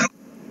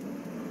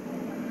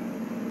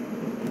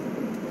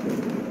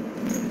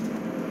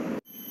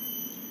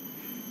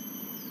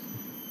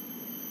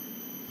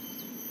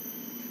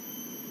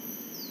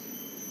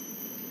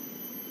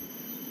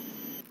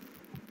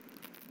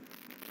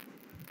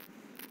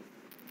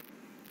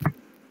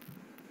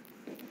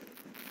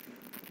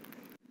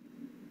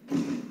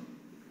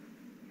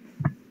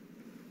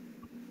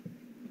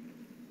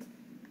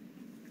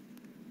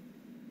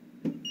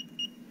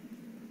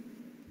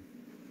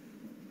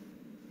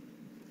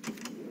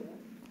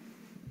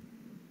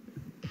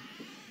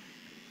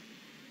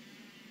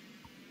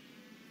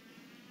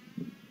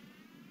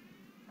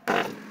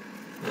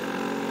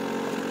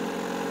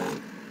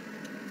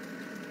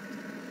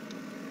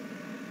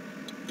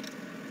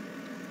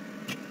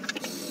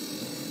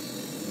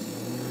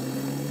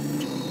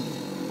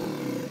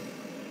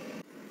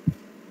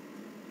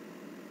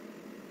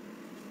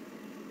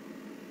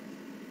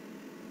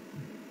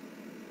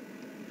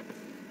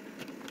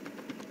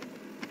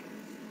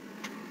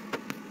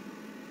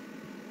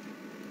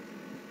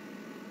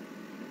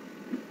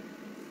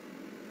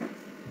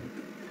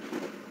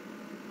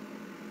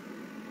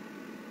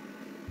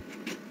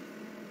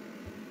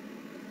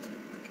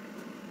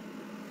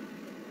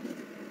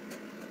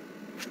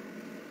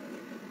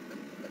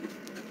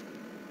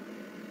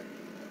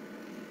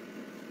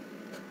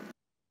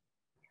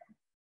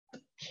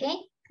 Okay,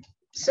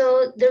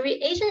 so the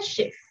reagent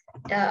shift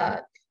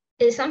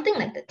is something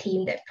like the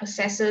team that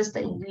processes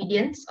the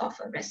ingredients of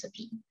a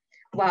recipe,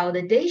 while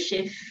the day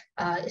shift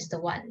is the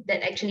one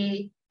that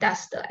actually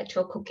does the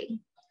actual cooking.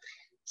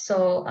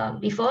 So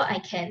before I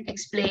can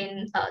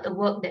explain the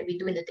work that we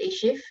do in the day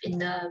shift in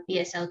the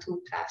BSL2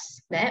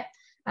 plus lab,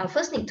 I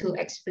first need to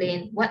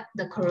explain what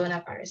the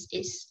coronavirus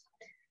is.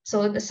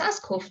 So the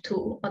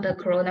SARS-CoV-2 or the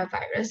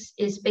coronavirus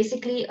is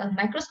basically a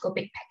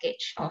microscopic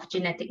package of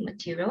genetic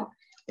material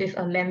with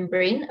a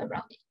membrane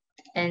around it.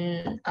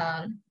 And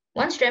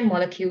one-strand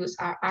molecules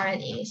are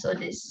RNA. So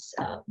this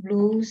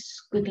blue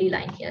squiggly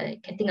line here,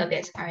 you can think of it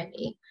as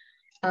RNA.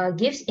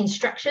 gives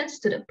instructions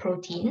to the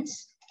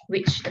proteins,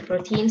 which the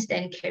proteins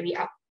then carry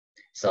out.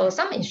 So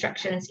some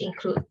instructions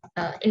include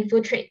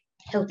infiltrate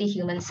healthy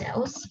human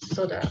cells,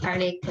 so the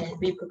RNA can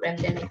reprogram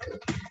them into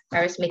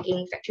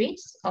virus-making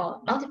factories,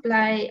 or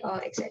multiply,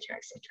 or etc.,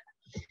 etc.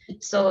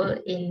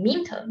 So in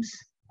meme terms,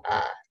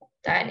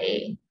 the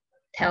RNA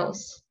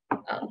tells,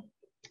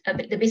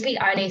 basically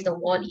RNA is the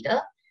war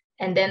leader,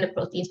 and then the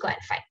proteins go and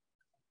fight.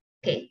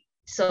 Okay,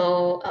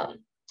 so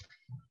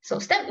so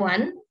step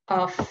one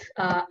of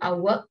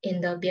our work in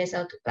the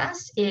BSL2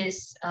 class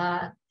is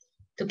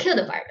to kill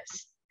the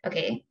virus.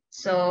 Okay,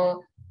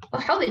 so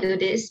how we do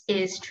this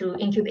is through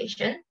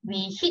incubation. We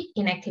heat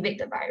inactivate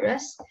the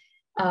virus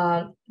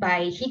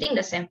by heating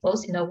the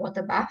samples in a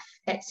water bath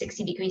at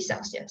 60 degrees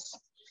Celsius.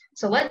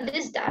 So what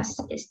this does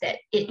is that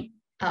it,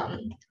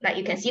 like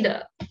you can see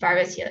the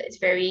virus here, it's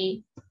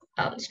very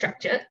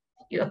structured.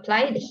 You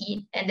apply the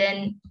heat, and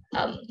then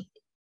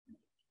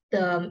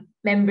the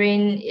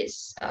membrane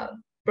is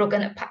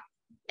broken apart,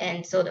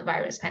 and so the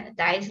virus kind of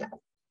dies.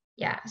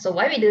 Yeah, so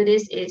why we do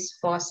this is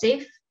for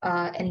safe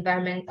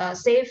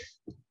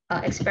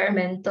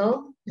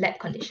experimental lab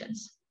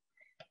conditions.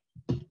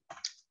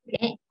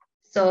 Okay,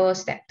 so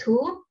step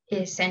two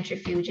is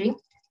centrifuging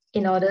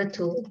in order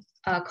to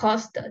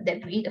cause the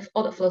debris,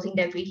 all the floating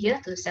debris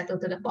here, to settle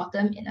to the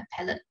bottom in a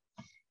pellet.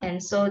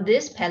 And so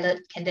this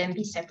pellet can then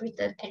be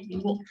separated and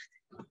removed.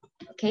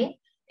 Okay,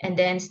 and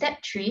then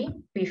step three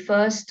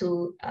refers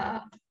to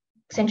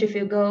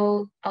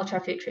centrifugal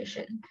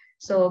ultrafiltration.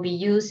 So we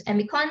use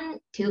Amicon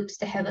tubes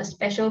that have a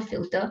special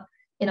filter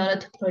in order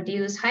to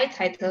produce high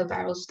titer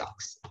viral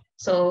stocks.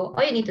 So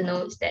all you need to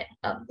know is that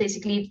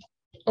basically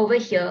over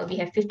here we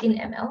have 15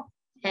 ml,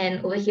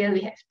 and over here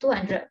we have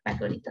 200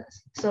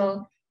 microliters.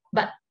 So,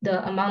 but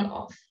the amount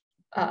of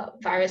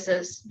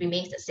viruses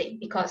remains the same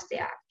because they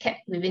are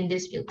kept within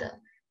this filter.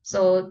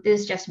 So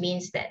this just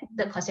means that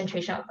the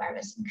concentration of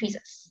virus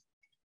increases.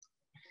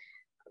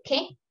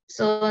 Okay,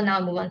 so now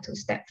move on to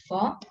step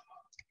 4,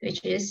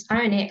 which is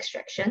RNA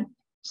extraction.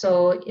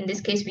 So in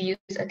this case, we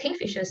use a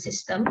Kingfisher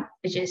system,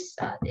 which is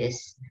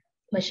this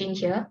machine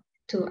here,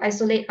 to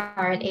isolate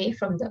RNA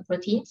from the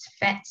proteins,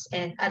 fats,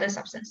 and other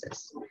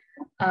substances.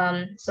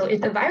 So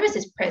if the virus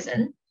is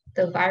present,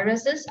 the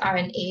virus's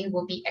RNA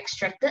will be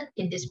extracted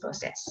in this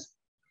process.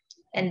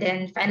 And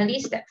then finally,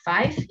 step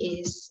 5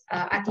 is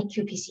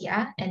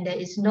RT-qPCR, and there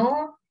is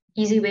no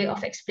easy way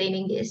of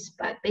explaining this,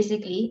 but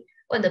basically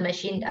what the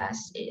machine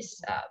does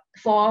is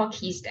 4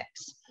 key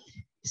steps.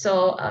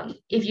 So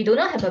if you do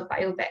not have a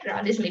bio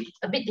background, this may be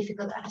a bit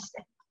difficult to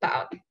understand, but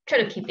I'll try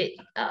to keep it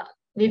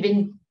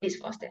within these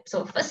 4 steps.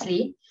 So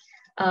firstly,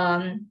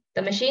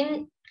 the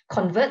machine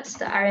converts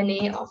the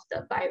RNA of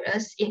the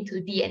virus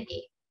into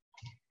DNA.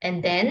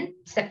 And then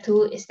step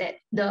 2 is that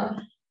the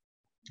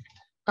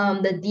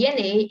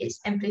DNA is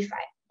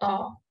amplified,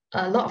 or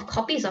a lot of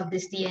copies of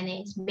this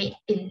DNA is made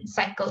in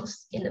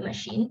cycles in the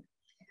machine.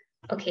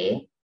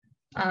 Okay,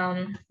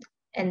 and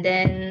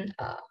then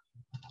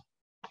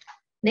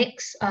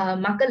next,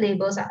 marker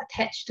labels are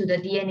attached to the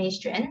DNA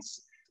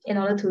strands in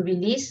order to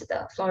release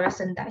the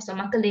fluorescent dye. So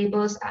marker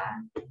labels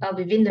are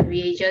within the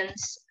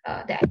reagents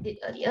that I did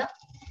earlier.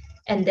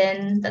 And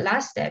then the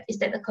last step is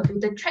that the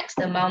computer tracks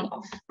the amount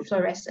of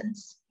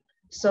fluorescence.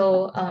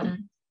 So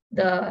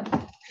the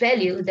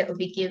value that will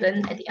be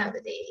given at the end of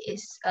the day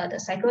is the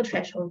cycle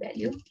threshold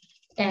value.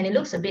 And it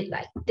looks a bit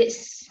like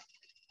this.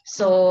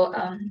 So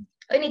all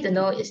you need to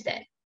know is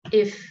that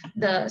if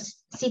the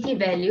CT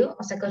value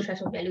or cycle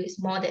threshold value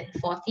is more than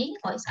 40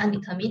 or is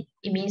undetermined,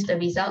 it means the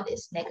result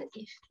is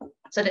negative.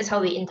 So that's how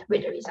we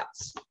interpret the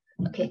results.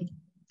 Okay.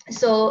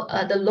 So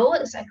the lower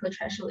the cycle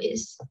threshold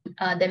is,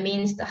 that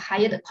means the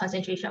higher the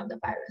concentration of the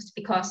virus,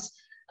 because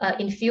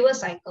in fewer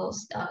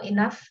cycles,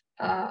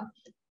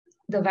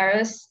 the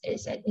virus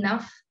is at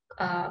enough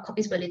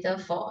copies per liter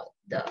for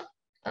the,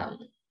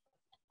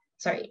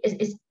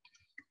 it's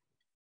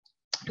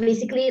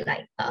basically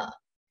like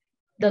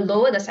the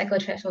lower the cycle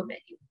threshold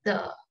value,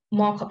 the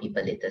more copy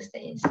per liters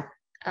there is.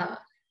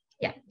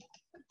 Yeah,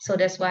 so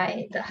that's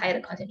why the higher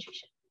the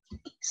concentration.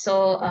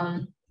 So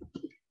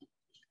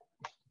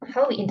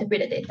how we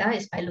interpret the data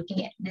is by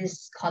looking at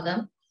this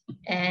column,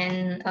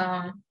 and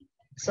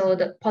so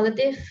the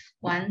positive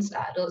ones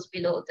are those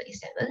below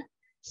 37.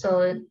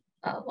 So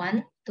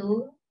 1,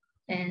 2,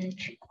 and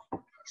 3.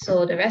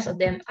 So the rest of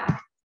them are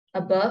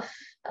above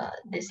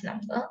this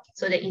number,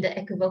 so they're either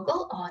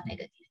equivocal or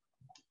negative.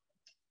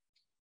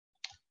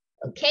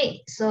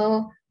 Okay,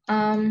 so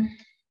now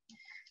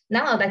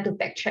I'd like to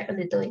backtrack a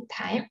little in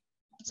time.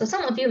 So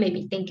some of you may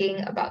be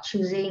thinking about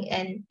choosing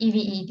an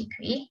EVE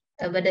degree,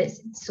 whether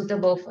it's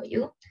suitable for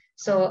you.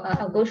 So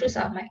I'll go through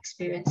some of my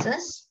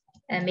experiences,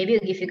 and maybe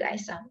it'll give you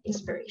guys some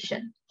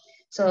inspiration.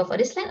 So for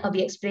this slide, I'll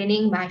be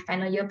explaining my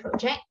final year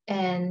project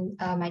and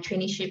my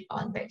traineeship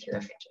on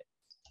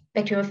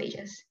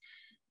bacteriophages.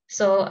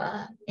 So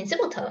in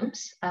simple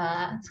terms,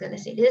 so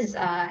let's say this is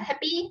a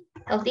happy,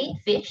 healthy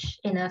fish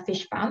in a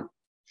fish farm.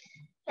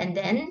 And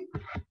then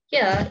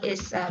here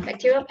is a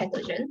bacterial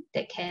pathogen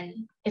that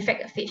can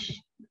infect a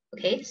fish.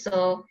 Okay,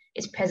 so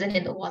it's present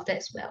in the water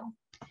as well.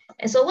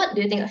 And so what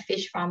do you think a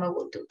fish farmer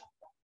will do?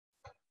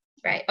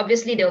 Right,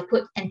 obviously they'll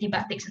put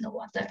antibiotics in the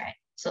water, right?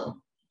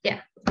 So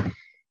yeah,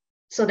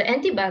 so the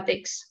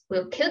antibiotics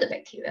will kill the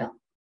bacteria.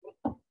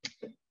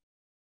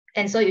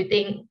 And so you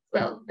think,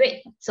 well,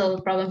 great, so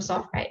problem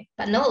solved, right?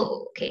 But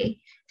no, okay,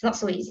 it's not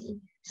so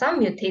easy. Some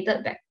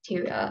mutated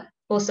bacteria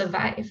will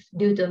survive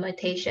due to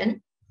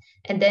mutation.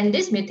 And then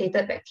this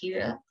mutated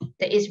bacteria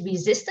that is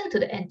resistant to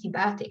the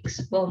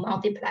antibiotics will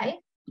multiply.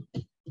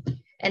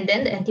 And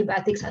then the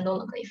antibiotics are no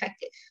longer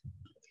effective.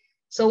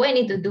 So what I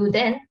need to do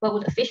then, what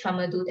would a fish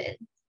farmer do then,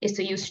 is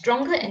to use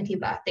stronger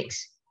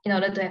antibiotics in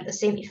order to have the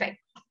same effect.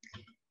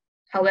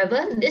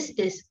 However, this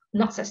is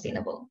not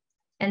sustainable.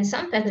 And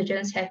some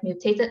pathogens have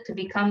mutated to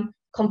become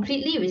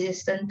completely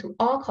resistant to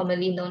all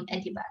commonly known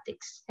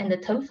antibiotics. And the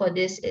term for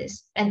this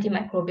is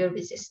antimicrobial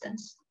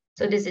resistance.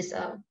 So this is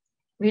a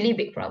really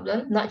big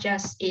problem, not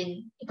just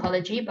in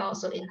ecology, but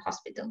also in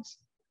hospitals.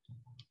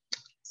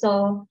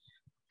 So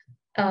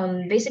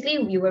basically,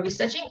 we were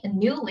researching a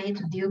new way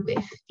to deal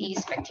with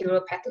these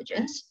bacterial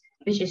pathogens,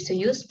 which is to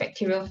use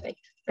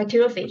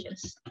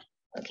bacteriophages.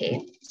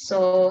 Okay,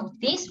 so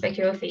these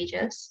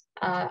bacteriophages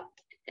are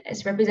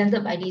as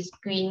represented by these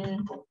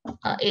green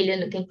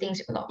alien-looking things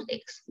with a lot of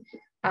legs,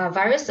 are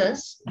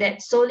viruses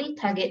that solely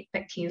target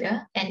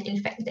bacteria and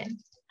infect them.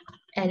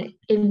 And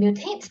it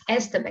mutates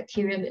as the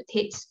bacteria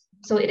mutates,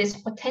 so it is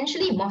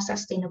potentially more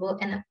sustainable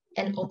and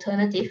an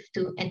alternative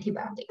to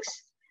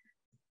antibiotics.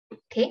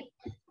 Okay.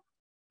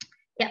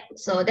 Yeah,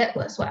 so that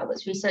was what I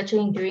was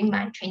researching during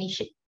my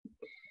traineeship.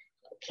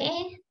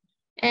 Okay,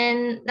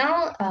 and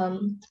now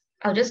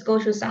I'll just go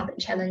through some of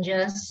the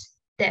challenges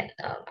that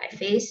I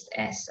faced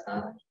as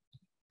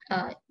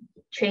a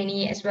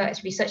trainee as well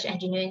as research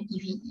engineer in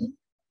EVE.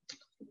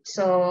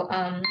 So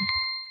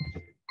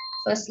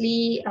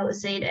firstly, I would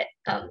say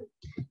that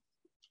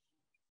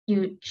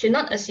you should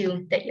not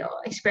assume that your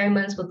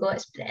experiments will go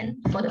as planned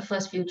for the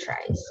first few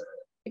tries,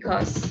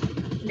 because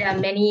there are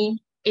many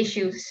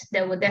issues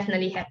that will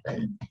definitely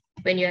happen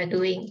when you are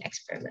doing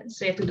experiments.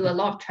 So you have to do a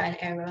lot of trial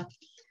and error.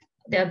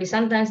 There'll be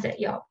sometimes that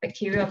your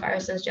bacterial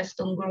viruses just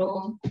don't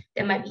grow.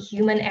 There might be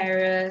human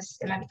errors,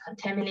 there might be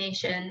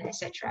contamination,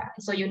 etc.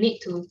 So you need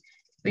to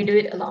redo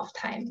it a lot of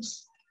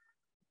times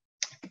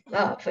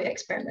for your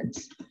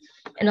experiments.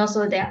 And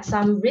also there are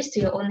some risks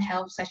to your own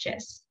health, such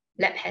as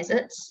lab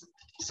hazards.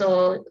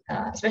 So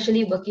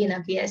especially working in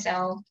a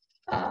BSL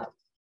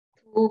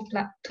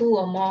 2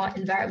 or more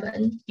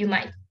environment,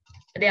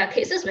 there are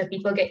cases where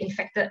people get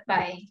infected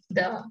by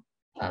the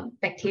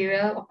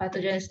bacteria or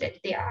pathogens that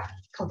they are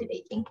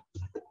cultivating,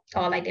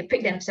 or like they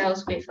prick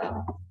themselves with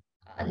a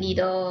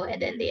needle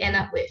and then they end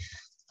up with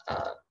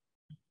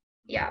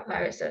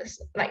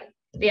viruses, like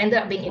they ended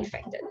up being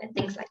infected and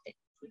things like that.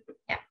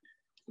 Yeah,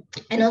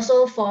 and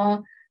also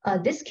for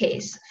this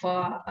case,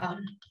 for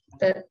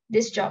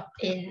this job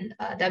in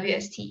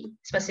WST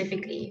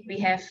specifically, we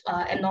have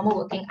abnormal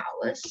working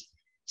hours.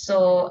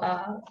 So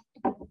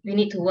we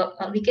need to work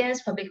on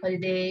weekends, public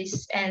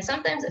holidays, and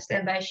sometimes the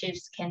standby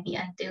shifts can be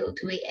until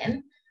 2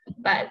 a.m.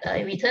 But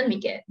in return, we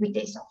get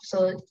weekdays off.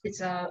 So it's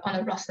on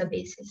a roster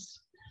basis.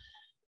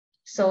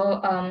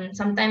 So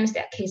sometimes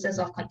there are cases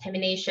of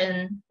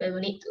contamination where we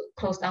need to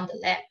close down the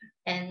lab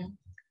and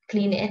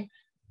clean it.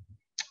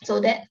 So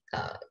that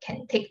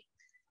can take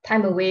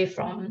time away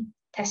from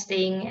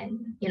testing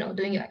and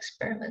doing your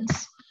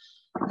experiments.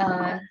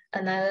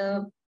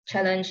 Another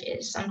challenge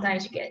is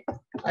sometimes you get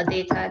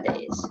data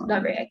that is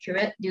not very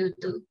accurate due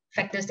to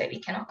factors that we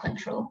cannot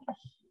control.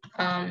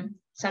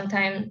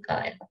 Sometimes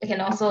it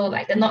can also,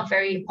 like, the not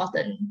very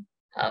important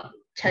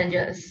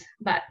challenges,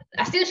 but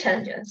are still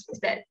challenges, is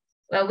that,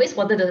 well,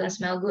 wastewater doesn't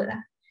smell good.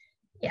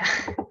 Yeah.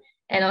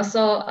 And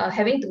also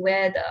having to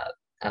wear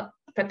the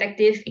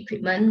protective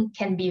equipment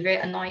can be very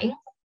annoying.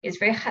 It's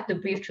very hard to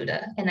breathe through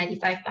the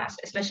N95 mask,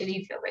 especially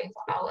if you're wearing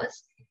for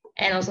hours.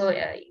 And also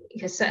you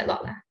can sweat a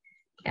lot.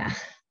 Yeah.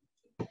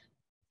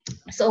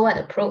 So what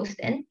are the pros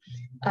then?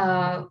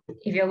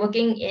 If you're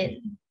working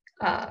in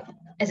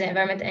as an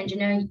environmental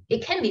engineer,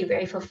 it can be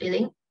very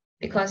fulfilling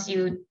because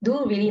you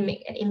do really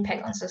make an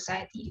impact on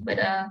society,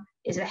 whether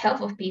it's the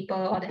health of people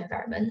or the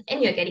environment,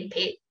 and you're getting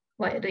paid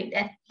while you're doing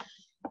that.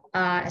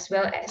 As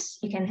well as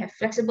you can have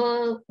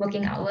flexible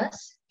working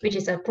hours, which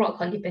is a pro or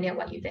con depending on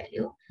what you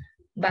value.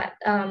 But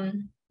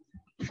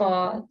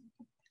for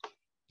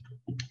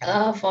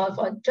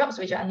jobs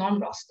which are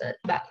non-rostered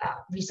but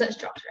are research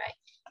jobs, right,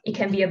 it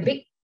can be a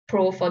big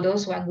pro for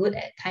those who are good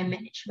at time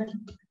management.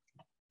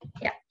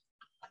 Yeah.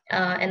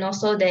 And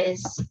also there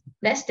is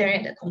less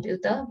staring at the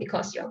computer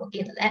because you're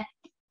working in the lab.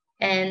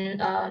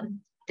 And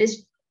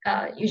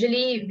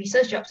usually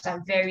research jobs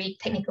are very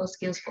technical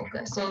skills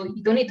focused. So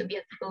you don't need to be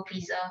a people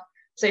pleaser.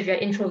 So if you're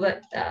an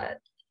introvert,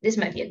 this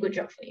might be a good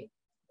job for you.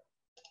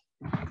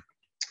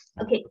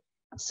 Okay,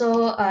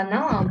 so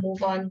now I'll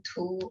move on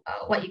to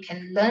what you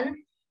can learn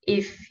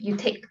if you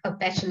take a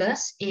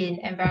bachelor's in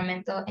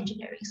environmental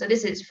engineering. So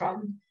this is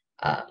from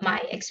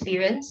my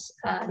experience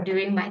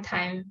during my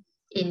time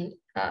in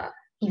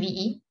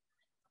EVE.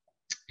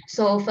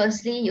 So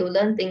firstly, you'll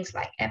learn things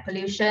like air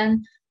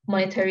pollution,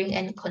 monitoring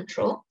and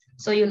control.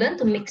 So you learn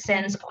to make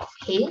sense of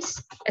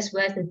haze as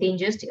well as the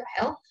dangers to your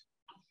health.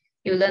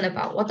 You learn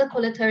about water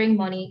quality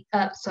monitoring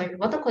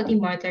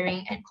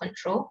and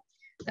control,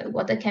 like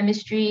water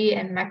chemistry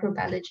and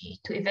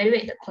microbiology to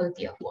evaluate the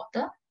quality of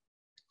water.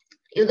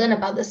 You learn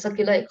about the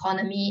circular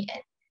economy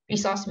and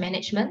resource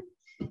management.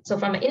 So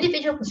from an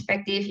individual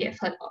perspective, you have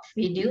heard of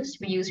reduce,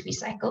 reuse,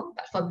 recycle,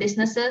 but for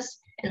businesses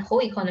and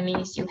whole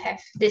economies, you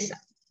have this,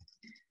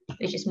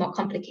 which is more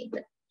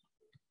complicated.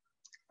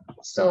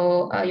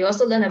 So you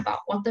also learn about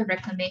water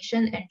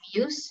reclamation and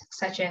reuse,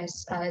 such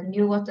as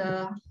new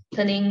water,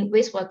 turning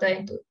wastewater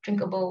into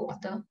drinkable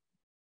water.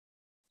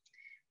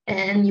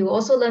 And you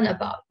also learn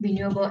about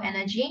renewable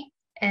energy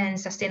and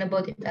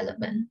sustainable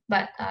development,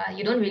 but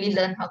you don't really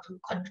learn how to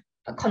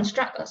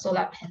construct a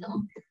solar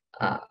panel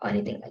or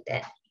anything like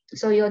that.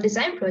 So your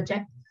design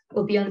project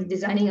will be on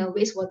designing a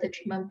wastewater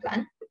treatment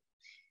plant.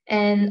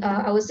 And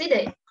I would say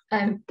that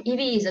EV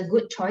is a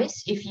good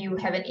choice if you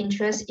have an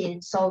interest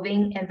in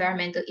solving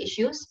environmental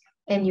issues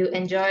and you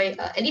enjoy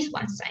at least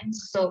one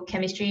science, so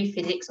chemistry,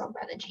 physics, or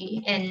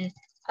biology, and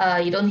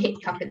you don't hate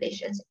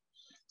calculations.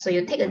 So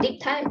you take a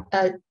deep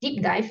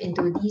dive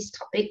into these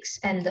topics,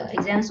 and the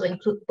exams will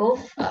include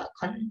both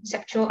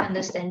conceptual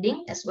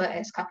understanding as well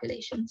as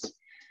calculations.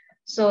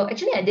 So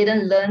actually, I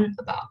didn't learn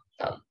about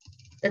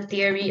the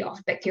theory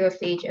of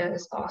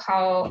bacteriophages or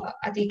how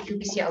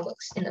RT-qPCR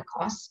works in the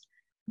course,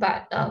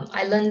 but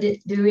I learned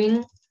it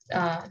during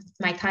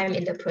my time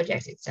in the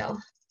projects itself.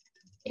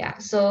 Yeah,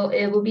 so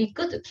it would be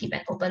good to keep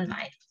an open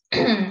mind.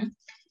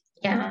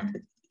 Yeah.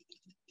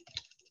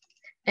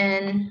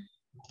 And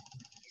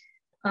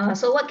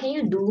so what can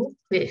you do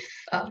with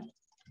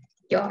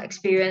your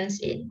experience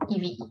in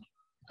EVE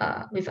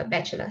with a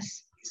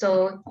bachelor's?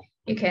 So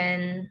you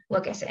can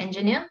work as an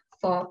engineer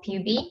for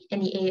PUB,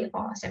 NEA,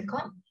 or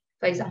SEMCOM,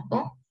 for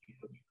example.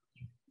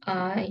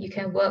 You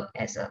can work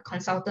as a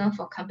consultant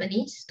for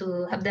companies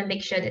to help them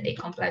make sure that they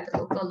comply with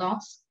local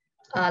laws,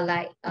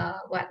 like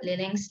what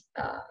Leng's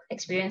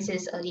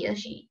experiences earlier.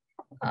 She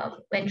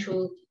went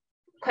through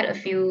quite a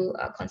few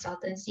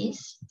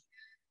consultancies.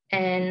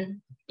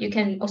 And you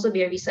can also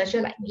be a researcher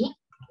like me.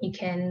 You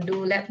can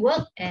do lab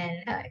work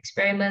and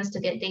experiments to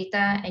get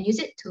data and use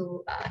it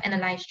to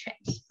analyze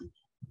trends.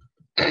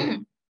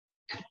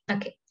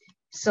 Okay,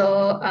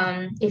 so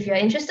if you're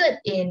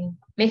interested in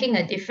making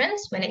a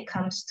difference when it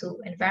comes to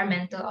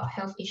environmental or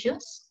health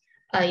issues,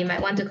 you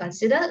might want to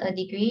consider a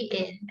degree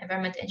in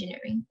environmental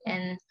engineering.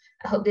 And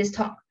I hope this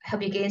talk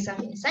helped you gain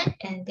some insight,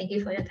 and thank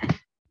you for your time.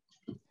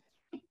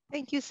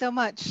 Thank you so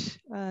much,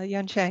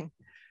 Yuan Chang.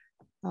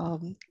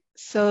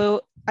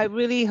 So I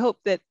really hope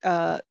that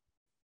the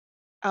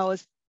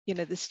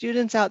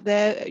students out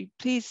there,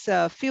 please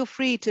feel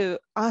free to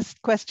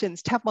ask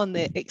questions, tap on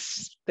the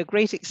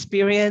great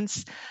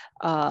experience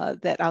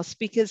that our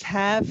speakers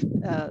have.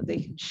 They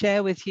can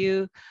share with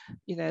you,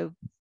 the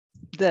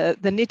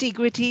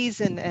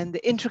nitty-gritties and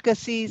the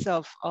intricacies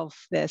of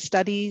their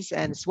studies,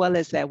 and as well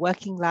as their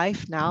working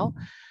life now.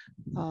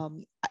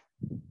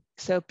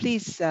 So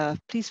please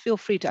feel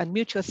free to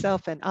unmute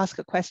yourself and ask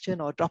a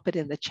question or drop it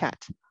in the chat.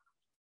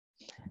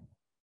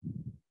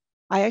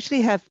 I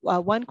actually have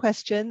one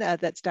question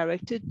that's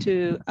directed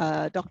to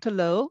Dr.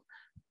 Low.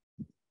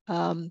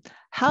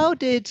 How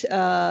did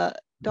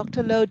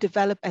Dr. Low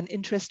develop an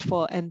interest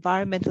for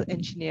environmental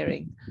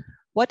engineering?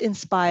 What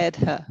inspired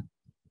her?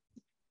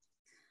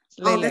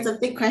 Oh, that's a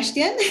big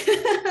question.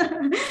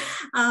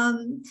 I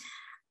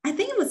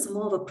think it was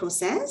more of a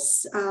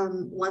process.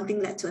 One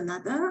thing led to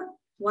another.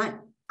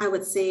 What I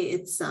would say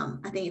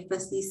I think it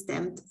firstly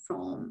stemmed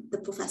from the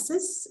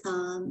professors.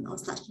 I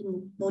was largely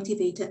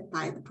motivated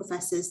by the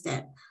professors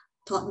that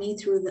taught me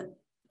through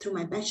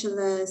my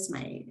bachelor's,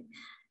 my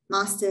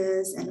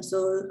master's, and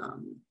also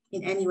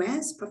in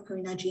NUS, Prof.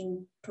 Karina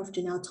Jean, Prof.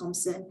 Janelle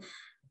Thompson.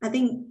 I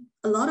think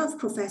a lot of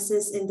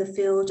professors in the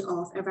field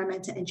of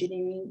environmental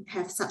engineering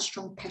have such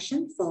strong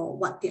passion for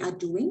what they are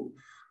doing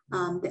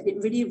that it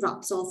really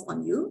rubs off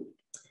on you.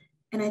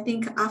 And I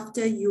think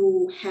after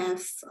you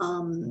have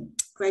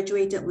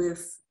graduated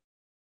with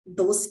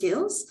those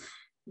skills,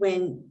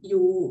 when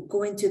you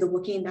go into the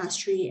working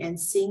industry and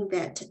seeing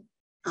that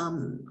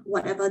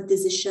whatever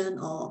decision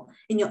or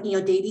in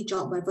your daily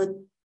job, whatever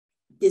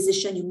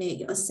decision you make,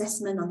 your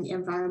assessment on the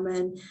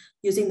environment,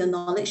 using the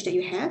knowledge that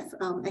you have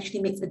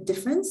actually makes a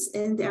difference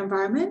in the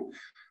environment.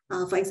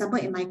 For example,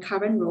 in my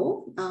current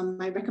role,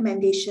 my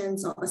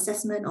recommendations or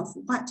assessment of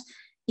what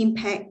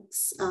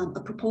impacts a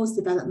proposed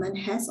development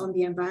has on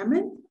the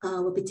environment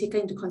will be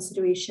taken into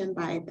consideration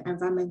by the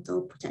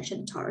Environmental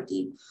Protection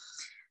Authority.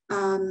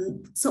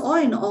 So all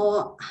in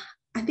all,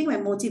 I think my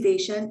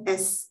motivation,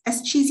 as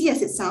cheesy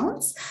as it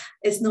sounds,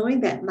 is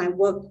knowing that my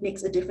work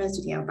makes a difference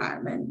to the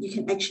environment.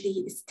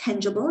 It's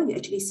tangible, you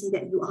actually see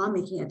that you are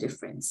making a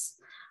difference.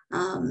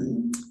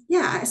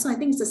 Yeah, so I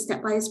think it's a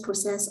stepwise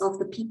process of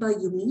the people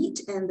you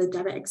meet and the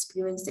direct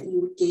experience that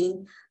you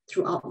gain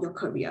throughout your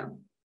career.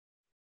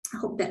 I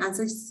hope that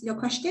answers your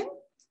question.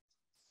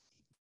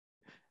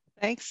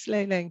 Thanks,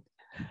 Leng.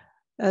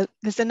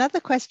 There's another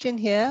question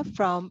here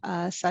from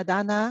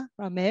Sadhana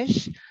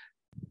Ramesh.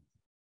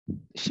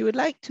 she would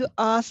like to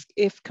ask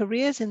if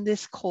careers in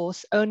this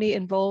course only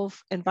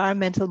involve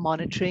environmental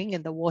monitoring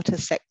in the water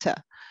sector.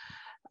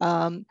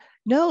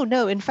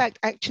 No, in fact,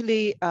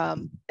 actually,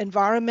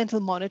 environmental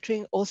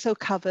monitoring also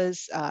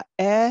covers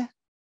air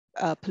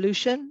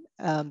pollution,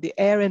 the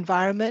air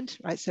environment,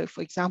 right? So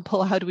for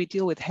example, how do we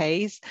deal with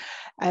haze,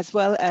 as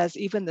well as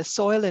even the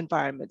soil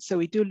environment. So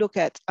we do look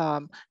at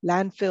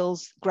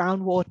landfills,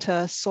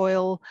 groundwater,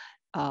 soil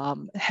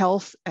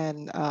health,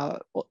 and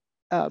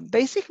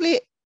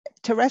basically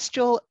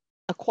terrestrial,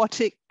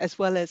 aquatic, as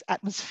well as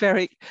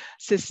atmospheric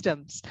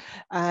systems.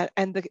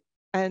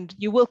 And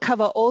you will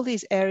cover all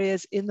these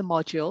areas in the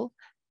module.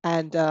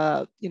 And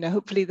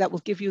hopefully that will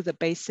give you the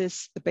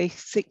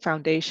basic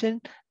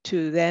foundation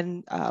to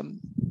then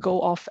go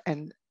off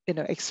and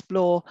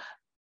explore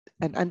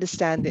and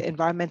understand the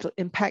environmental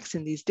impacts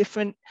in these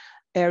different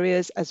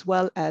areas, as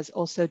well as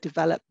also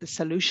develop the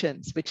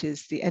solutions, which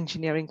is the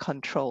engineering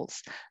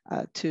controls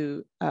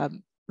to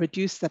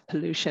reduce the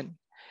pollution.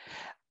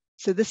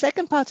 So the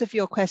second part of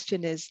your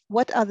question is,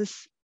 what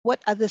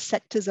other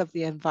sectors of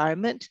the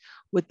environment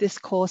would this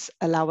course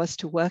allow us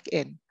to work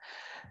in?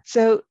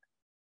 So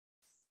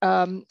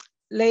Leng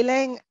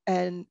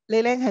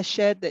has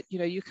shared that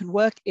you can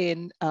work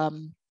in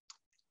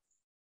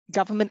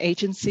government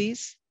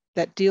agencies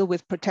that deal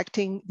with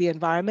protecting the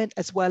environment,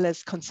 as well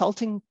as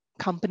consulting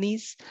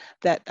companies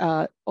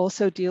that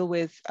also deal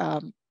with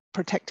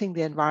protecting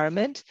the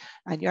environment.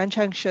 And Yuan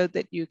Chang showed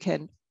that you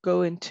can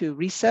go into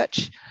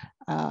research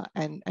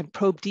and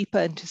probe deeper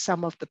into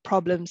some of the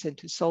problems and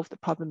to solve the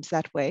problems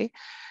that way.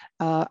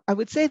 I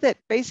would say that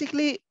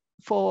basically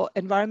for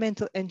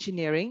environmental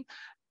engineering,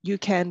 you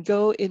can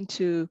go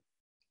into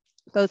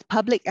both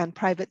public and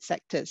private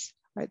sectors,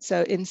 right?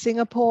 So in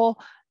Singapore,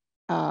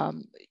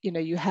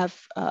 you have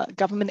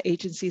government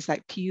agencies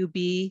like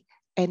PUB,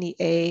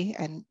 NEA,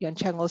 and Yuan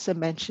Chang also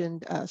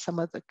mentioned some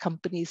of the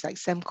companies like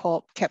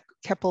Sembcorp,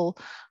 Keppel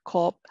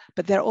Corp,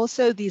 but there are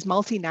also these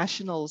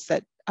multinationals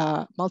that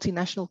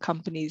multinational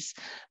companies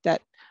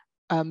that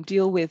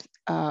deal with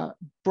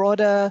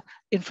broader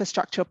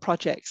infrastructure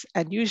projects.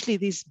 And usually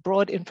these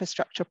broad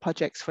infrastructure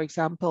projects, for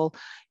example,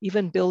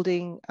 even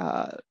building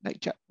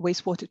like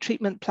wastewater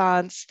treatment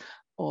plants,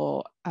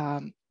 or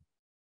let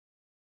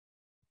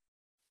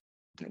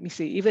me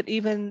see,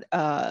 even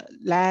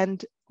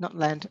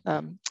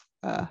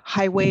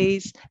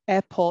highways,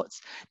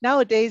 airports.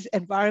 Nowadays,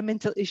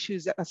 environmental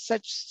issues are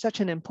such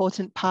an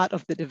important part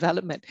of the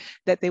development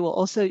that they will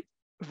also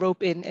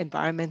rope in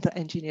environmental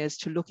engineers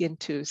to look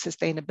into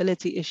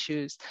sustainability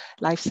issues,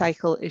 life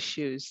cycle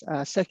issues,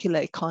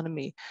 circular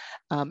economy,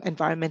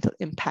 environmental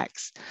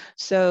impacts.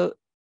 So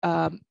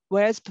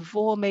whereas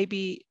before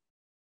maybe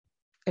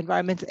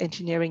environmental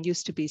engineering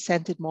used to be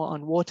centered more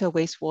on water,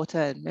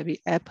 wastewater, and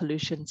maybe air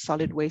pollution,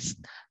 solid waste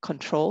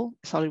control,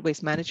 solid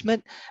waste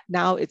management,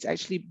 now it's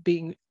actually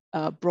being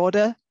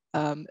broader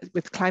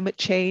with climate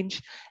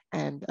change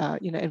and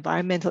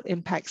environmental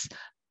impacts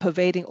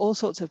pervading all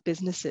sorts of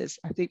businesses.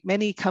 I think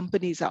many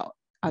companies are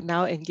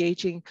now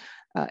engaging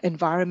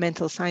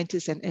environmental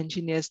scientists and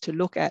engineers to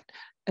look at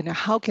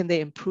how can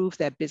they improve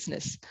their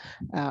business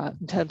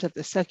in terms of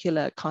the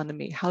circular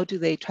economy? How do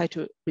they try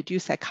to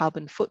reduce their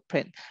carbon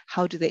footprint?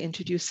 How do they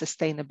introduce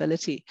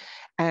sustainability?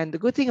 And the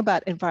good thing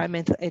about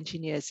environmental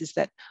engineers is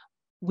that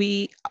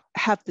we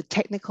have the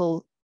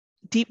technical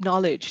deep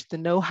knowledge, the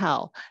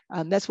know-how.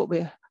 That's what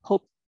we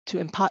hope to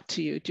impart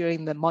to you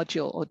during the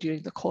module or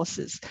during the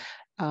courses.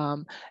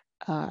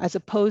 As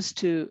opposed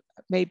to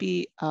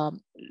maybe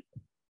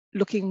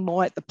looking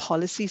more at the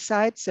policy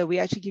side. So we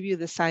actually give you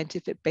the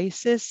scientific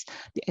basis,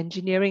 the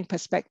engineering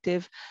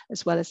perspective,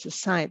 as well as the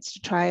science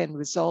to try and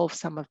resolve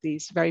some of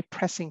these very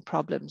pressing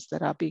problems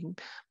that are being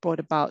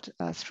brought about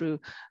through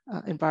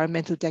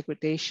environmental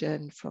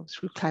degradation,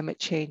 through climate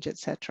change,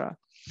 etc.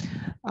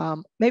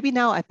 Maybe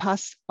now I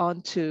pass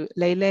on to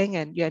Leng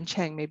and Yuan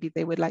Chang. Maybe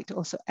they would like to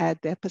also add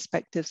their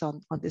perspectives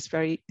on these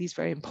very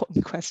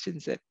important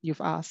questions that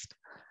you've asked.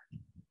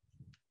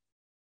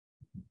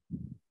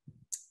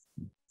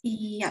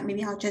 Yeah,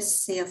 maybe I'll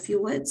just say a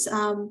few words.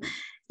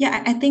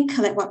 Yeah, I think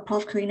like what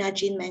Prof. Karina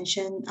Jean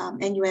mentioned,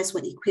 NUS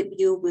would equip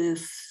you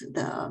with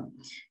the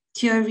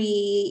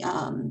theory,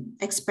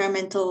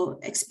 experimental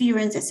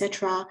experience,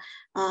 etc.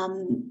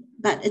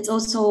 But it's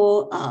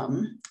also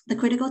the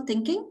critical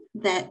thinking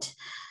that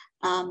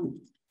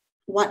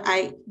what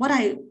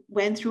I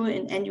went through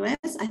in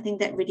NUS, I think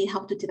that really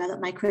helped to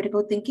develop my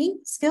critical thinking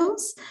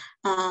skills.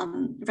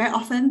 Very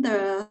often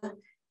the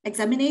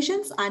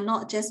examinations are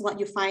not just what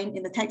you find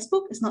in the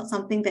textbook. It's not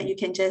something that you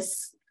can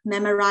just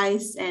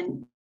memorize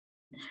and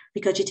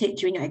regurgitate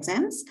during your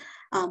exams.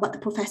 What the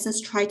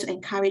professors try to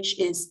encourage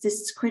is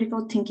this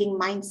critical thinking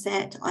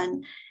mindset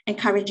on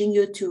encouraging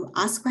you to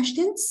ask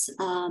questions,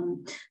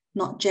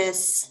 not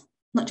just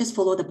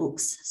follow the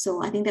books.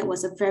 So I think that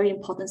was a very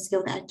important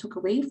skill that I took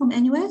away from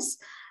NUS.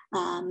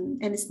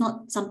 And it's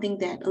not something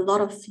that a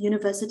lot of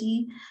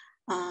university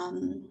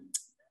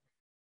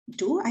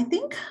do, I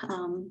think.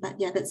 But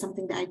yeah, that's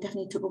something that I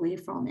definitely took away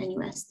from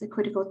NUS, the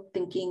critical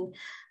thinking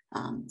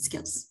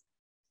skills.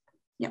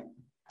 Yeah.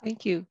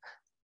 Thank you.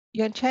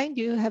 Yuan Chang,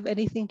 do you have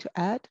anything to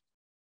add?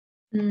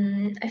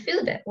 I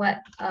feel that what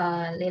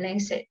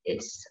Leng said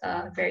is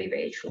very,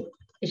 very true,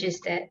 which is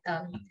that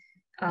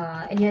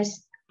and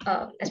yes,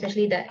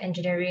 especially the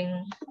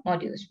engineering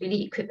modules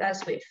really equip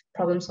us with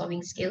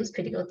problem-solving skills,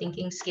 critical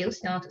thinking skills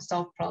in order to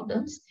solve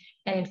problems.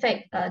 And in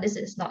fact, this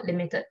is not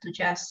limited to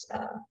just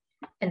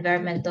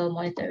environmental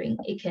monitoring.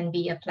 It can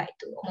be applied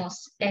to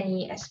almost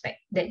any aspect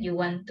that you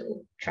want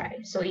to try.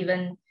 So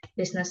even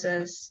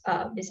businesses,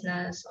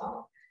 business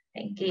or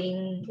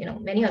banking,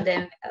 many of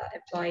them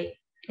employ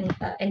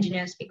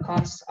engineers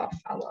because of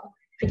our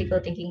critical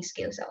thinking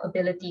skills, our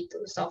ability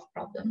to solve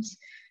problems.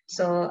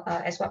 So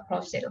as what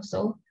Prof said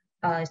also,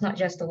 it's not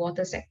just the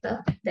water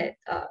sector that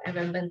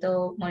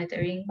environmental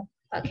monitoring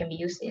can be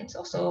used in. It's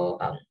also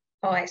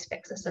all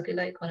aspects of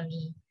circular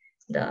economy,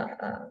 the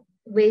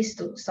ways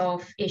to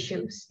solve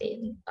issues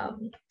in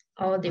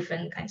all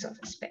different kinds of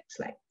aspects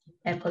like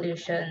air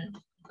pollution,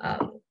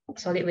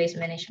 solid waste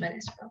management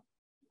as well.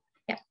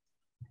 Yeah.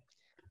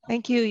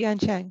 Thank you, Yuan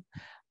Chang.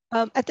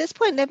 At this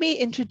point, let me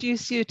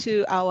introduce you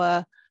to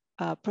our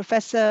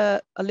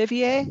Professor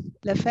Olivier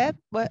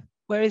Lefebvre.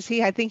 Where is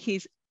he? I think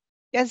he's,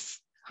 yes.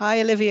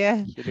 Hi,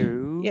 Olivier.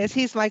 Hello. Yes,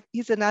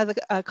 he's another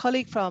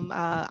colleague from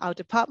our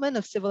Department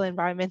of Civil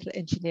Environmental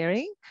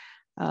Engineering.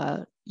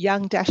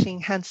 Young, dashing,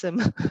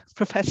 handsome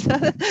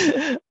professor.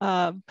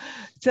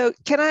 So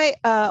can I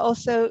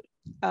also,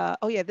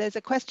 oh yeah, there's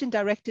a question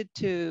directed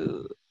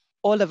to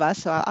all of us.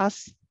 So I'll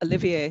ask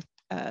Olivier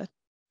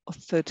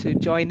also to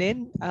join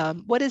in.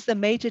 What is the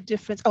major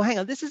difference? Oh, hang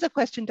on, this is a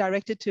question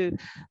directed to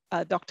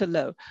Dr.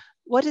 Loh.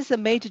 What is the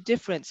major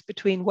difference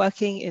between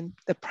working in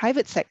the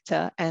private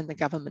sector and the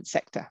government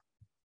sector?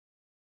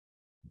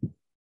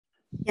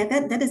 Yeah,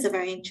 that is a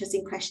very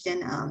interesting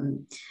question.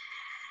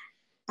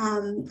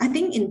 I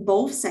think in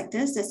both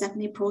sectors, there's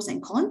definitely pros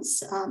and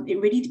cons. It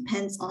really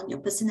depends on your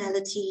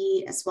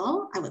personality as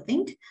well, I would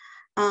think.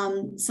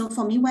 So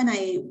for me, when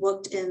I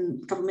worked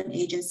in government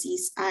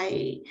agencies,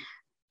 I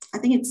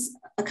think it's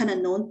a kind of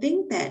known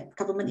thing that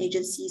government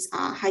agencies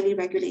are highly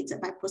regulated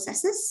by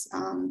processes.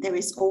 There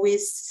is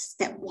always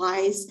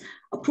stepwise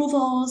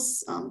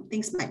approvals.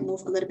 Things might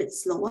move a little bit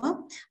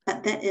slower,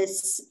 but that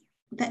is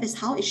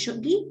how it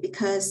should be,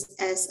 because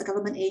as a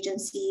government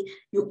agency,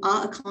 you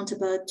are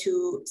accountable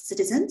to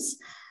citizens.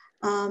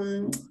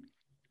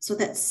 So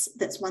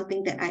that's one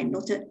thing that I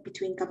noted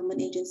between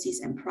government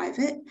agencies and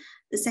private.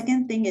 The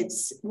second thing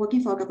is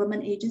working for a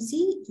government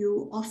agency,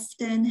 you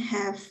often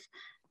have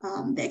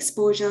the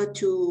exposure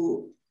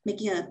to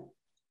making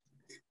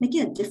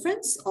a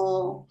difference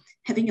or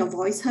having your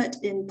voice heard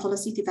in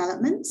policy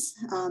developments.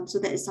 So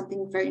that is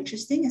something very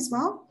interesting as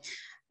well.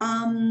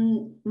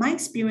 My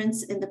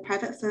experience in the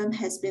private firm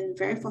has been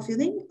very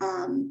fulfilling.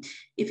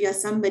 If you're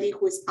somebody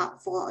who is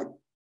up for a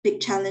big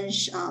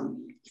challenge,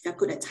 if you're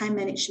good at time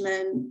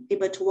management,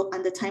 able to work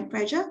under time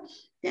pressure,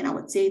 then I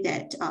would say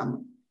that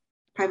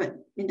private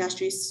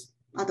industries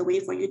are the way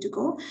for you to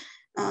go.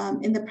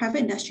 In the private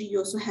industry, you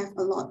also have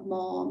a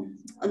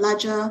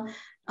larger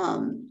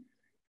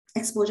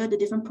exposure to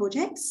different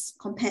projects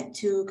compared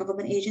to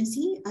government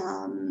agency.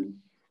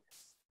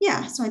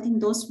 Yeah, so I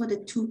think those were the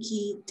two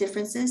key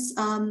differences.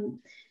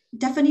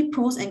 Definitely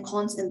pros and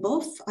cons in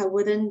both. I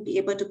wouldn't be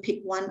able to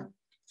pick one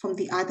from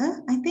the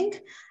other, I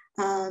think.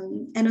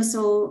 And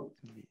also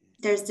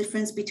there's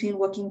difference between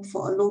working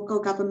for a local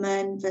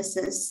government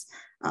versus,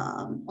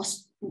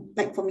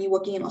 like for me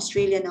working in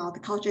Australia now, the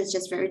culture is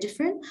just very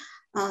different.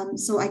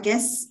 So I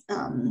guess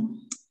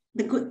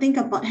the good thing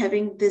about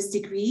having this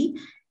degree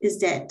is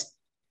that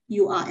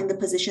you are in the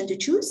position to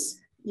choose.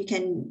 You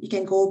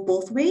can go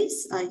both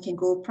ways. You can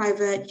go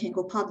private, you can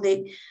go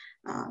public.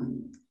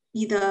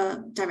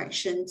 Either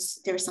directions,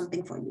 there's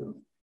something for you.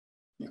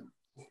 Yeah.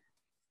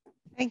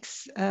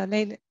 Thanks,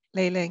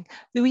 Leng.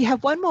 We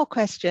have one more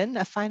question,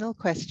 a final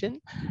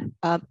question,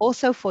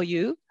 also for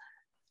you.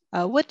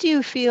 What do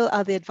you feel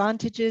are the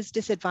advantages,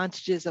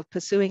 disadvantages of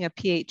pursuing a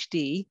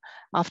PhD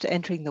after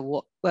entering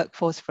the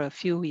workforce for a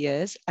few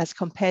years as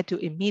compared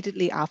to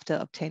immediately after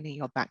obtaining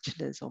your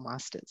bachelor's or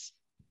master's?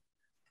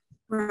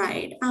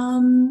 Right.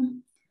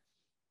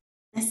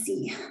 Let's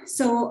see.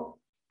 So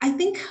I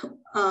think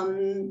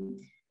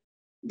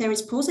there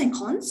is pros and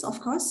cons, of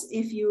course,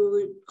 if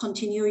you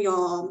continue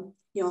your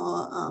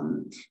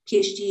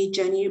PhD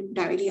journey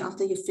directly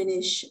after you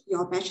finish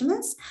your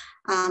bachelor's.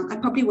 I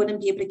probably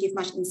wouldn't be able to give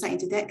much insight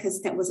into that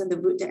because that wasn't the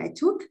route that I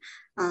took.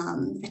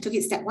 I took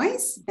it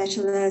stepwise,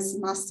 bachelor's,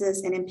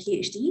 master's, and then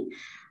PhD.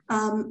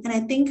 And I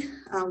think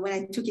when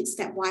I took it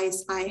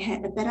stepwise, I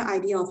had a better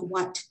idea of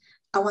what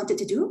I wanted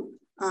to do.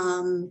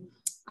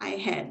 I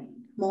had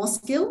more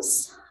skill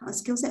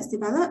sets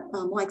developed,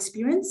 more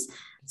experience,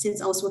 since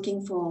I was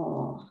working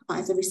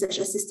as a research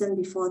assistant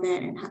before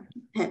that and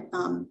had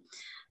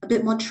a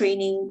bit more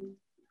training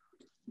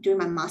during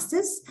my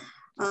master's.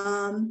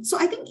 So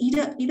I think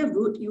either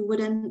route, you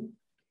wouldn't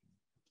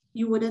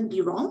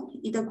be wrong,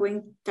 either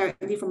going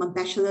directly from a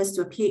bachelor's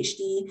to a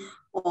PhD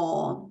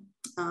or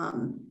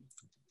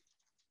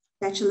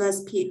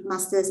bachelor's,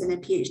 master's, and a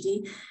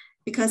PhD,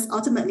 because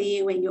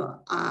ultimately when you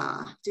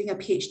are doing a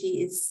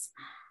PhD,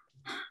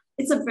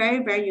 it's a very,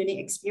 very unique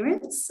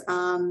experience.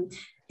 And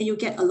you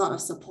get a lot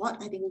of support.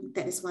 I think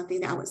that is one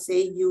thing that I would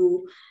say.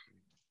 You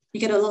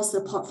get a lot of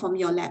support from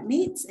your lab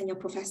mates and your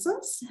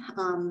professors.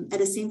 At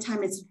the same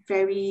time, it's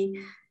very,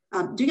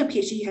 doing a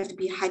PhD, you have to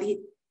be highly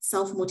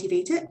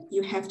self-motivated.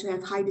 You have to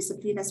have high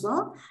discipline as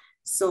well.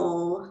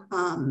 So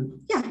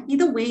yeah,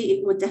 either way,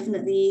 it would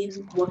definitely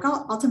work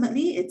out.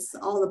 Ultimately, it's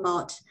all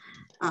about,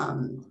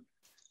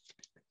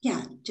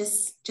 yeah,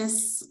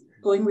 just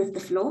going with the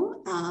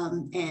flow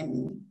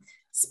and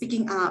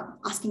speaking up,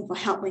 asking for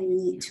help when you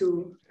need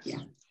to.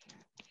 Yeah.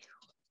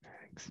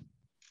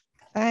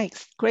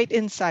 Thanks. Great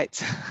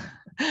insights.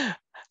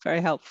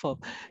 Very helpful.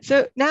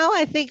 So now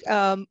I think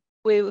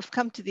we've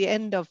come to the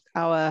end of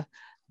our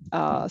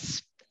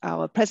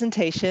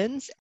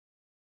presentations.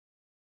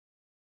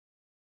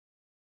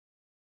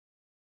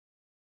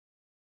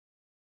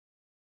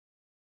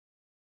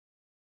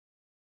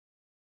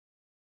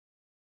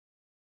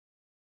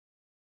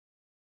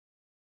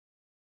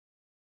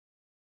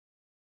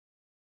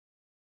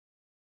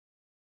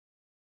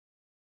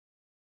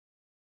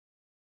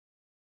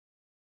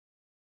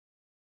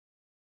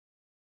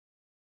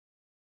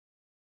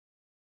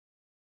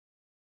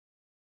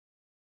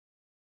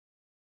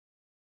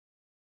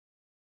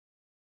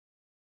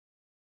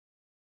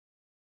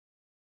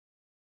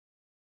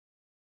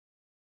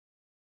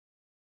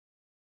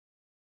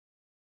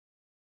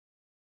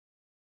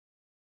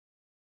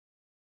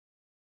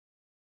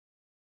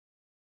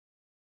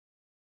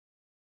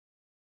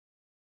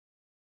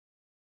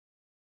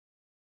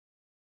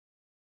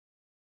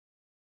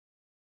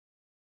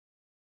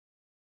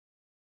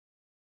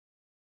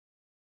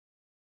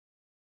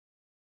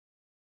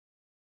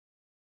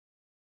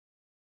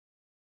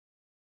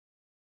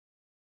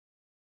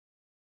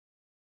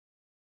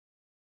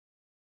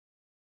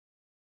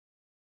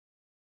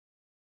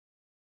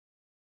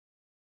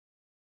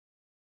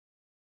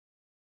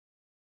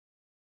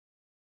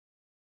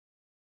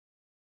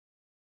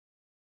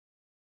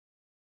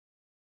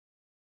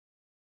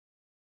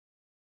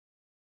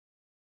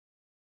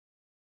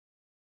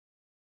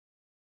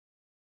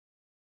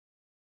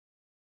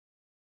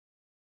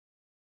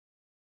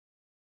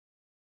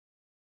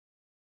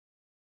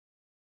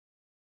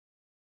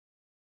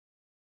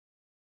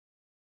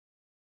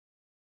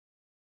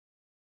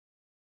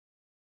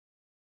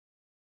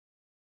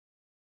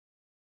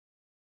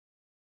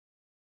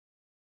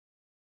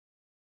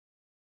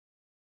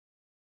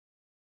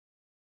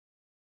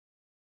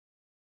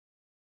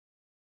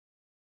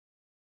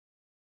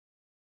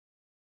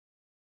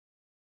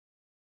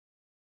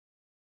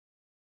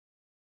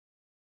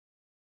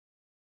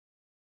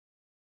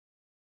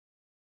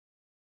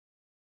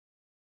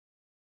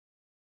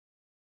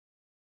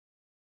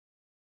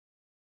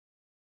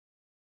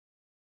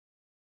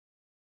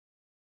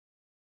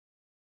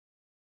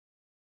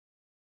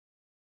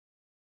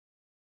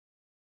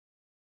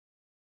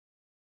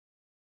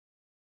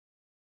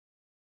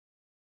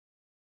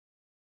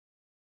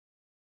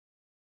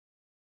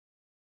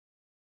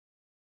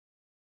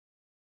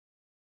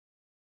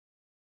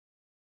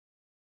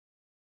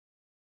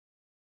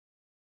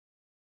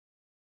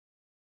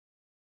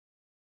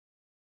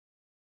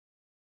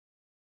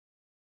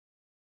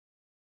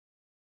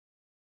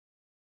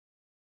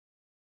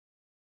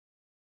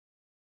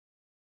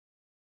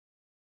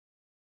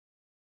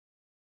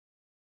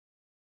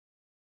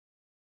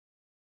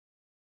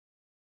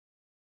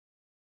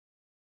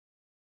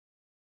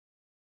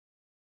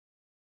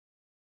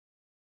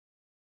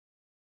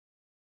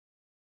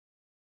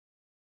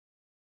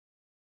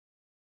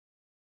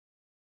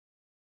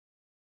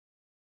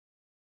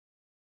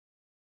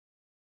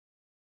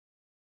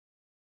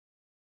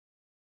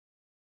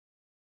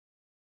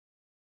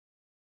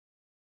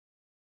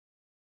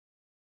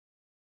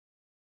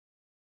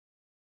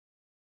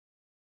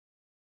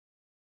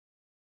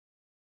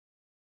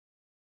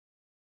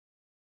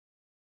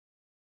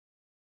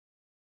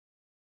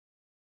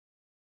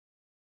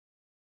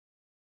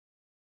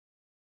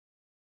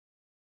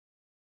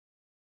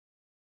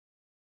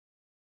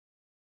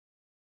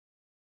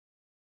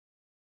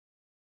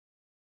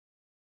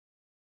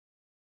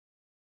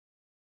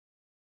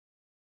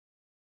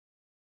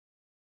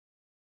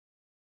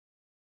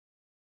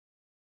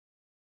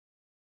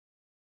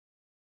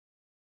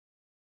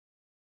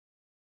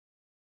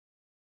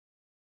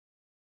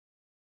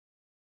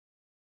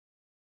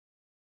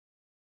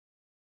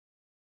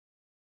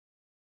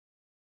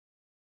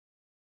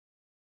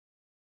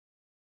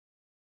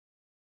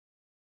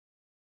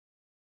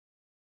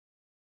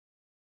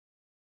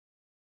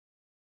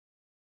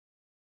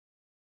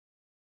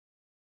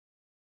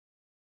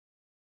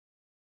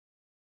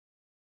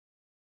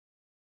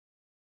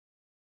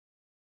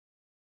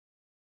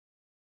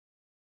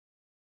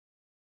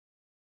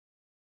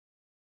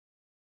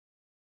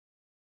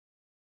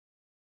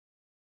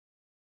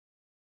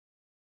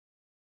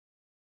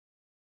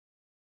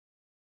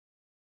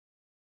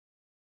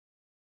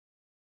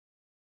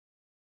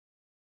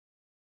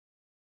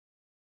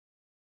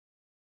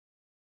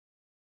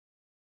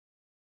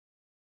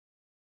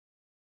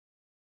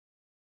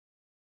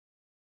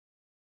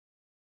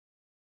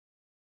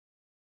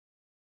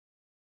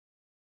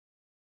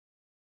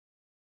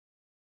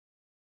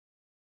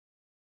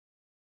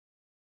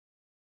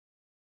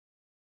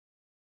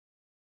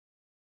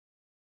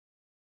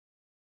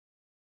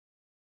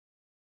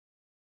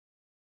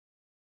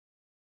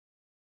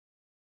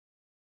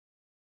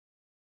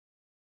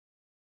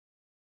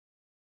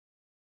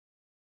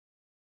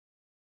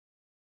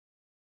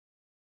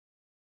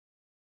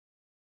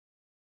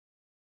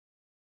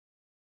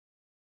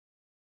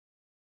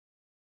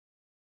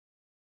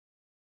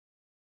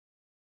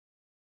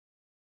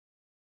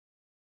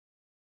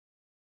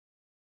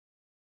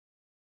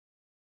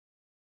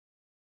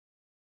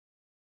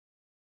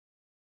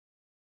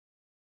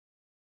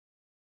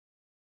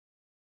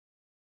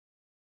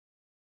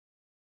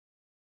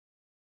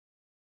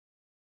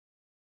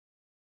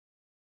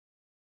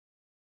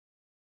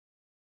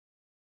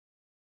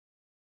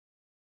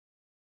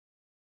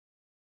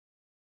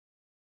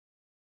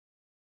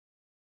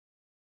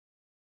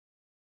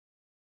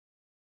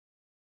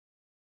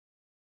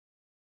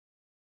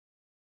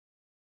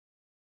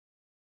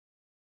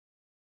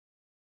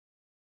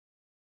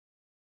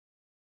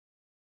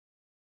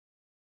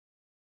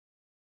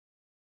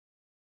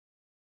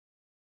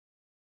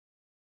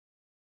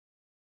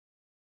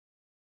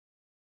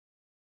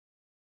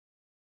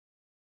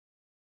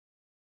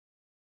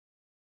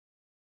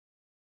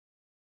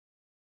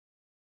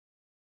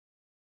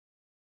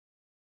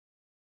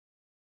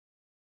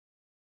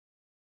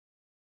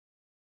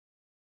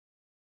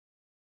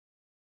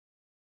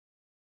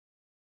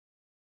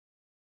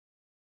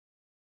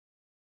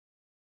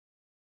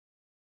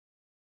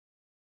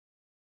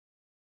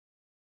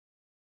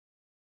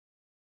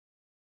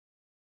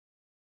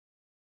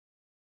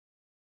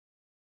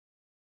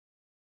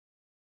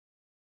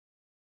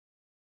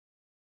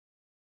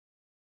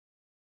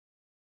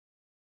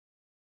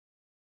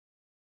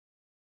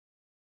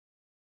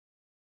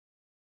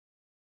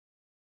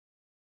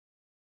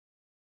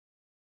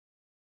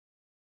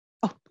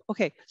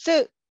 Okay,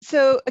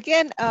 so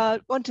again,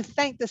 want to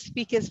thank the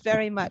speakers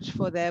very much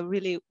for their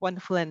really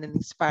wonderful and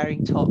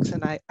inspiring talks.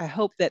 And I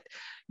hope that,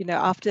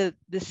 after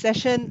this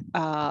session,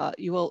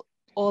 you will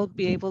all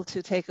be able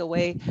to take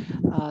away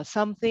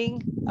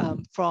something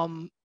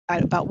from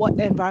about what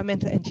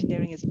environmental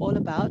engineering is all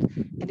about.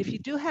 And if you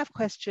do have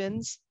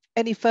questions,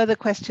 any further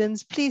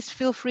questions, please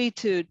feel free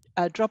to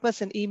drop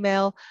us an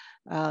email,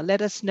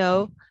 let us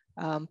know.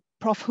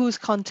 Prof. Hu's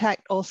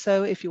contact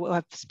also, if you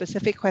have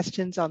specific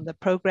questions on the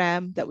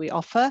program that we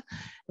offer.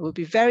 We'll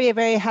be very,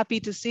 very happy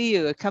to see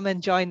you. Come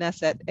and join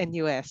us at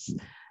NUS.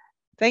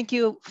 Thank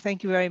you.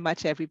 Thank you very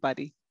much,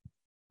 everybody.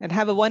 And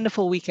have a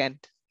wonderful weekend.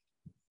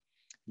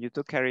 You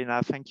too,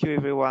 Karina. Thank you,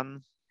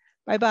 everyone.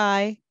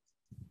 Bye-bye.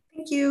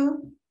 Thank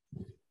you.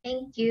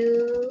 Thank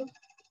you.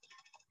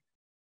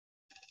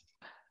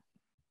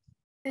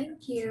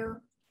 Thank you.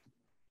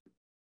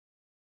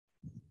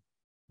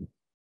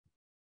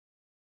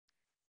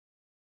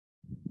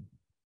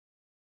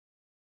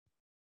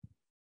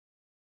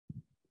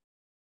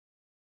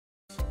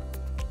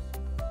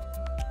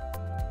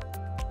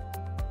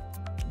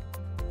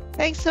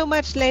 Thanks so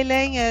much,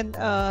 Leng and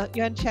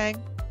Yuan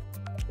Chang.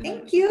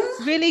 Thank you.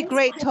 Really Thanks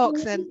great for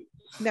talks. having And me.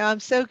 now I'm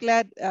so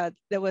glad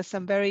there were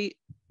some very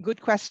good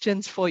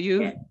questions for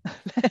you, Yeah.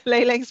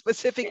 Leng,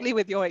 specifically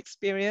with your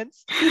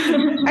experience.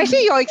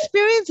 Actually, your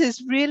experience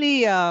is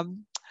really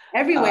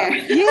Everywhere.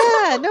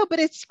 yeah, no, but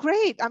it's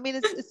great. I mean,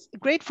 it's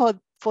great for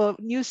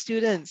new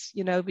students,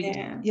 Yeah.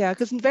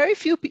 because very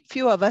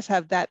few of us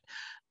have that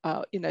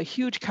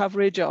huge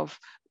coverage of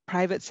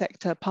private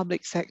sector,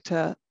 public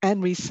sector,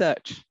 and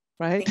research,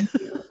 right? Thank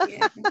you.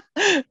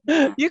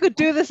 Yeah. You could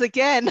do this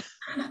again.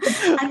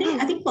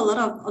 I think for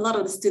a lot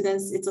of the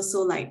students, it's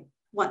also like,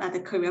 what are the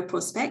career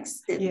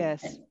prospects that,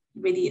 Yes. that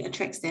really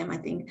attracts them? I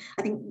think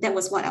that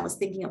was what I was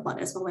thinking about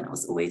as well when I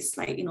was always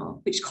like,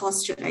 which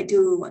course should I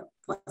do?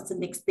 What's the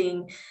next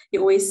thing?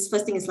 You always,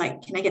 first thing is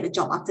like, can I get a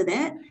job after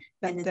that?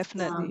 And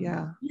Definitely,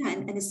 yeah. Yeah,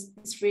 and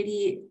it's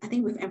really, I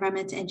think with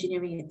environmental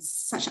engineering, it's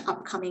such an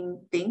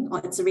upcoming thing, or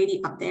it's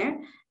already up there,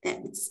 that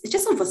it's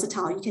just so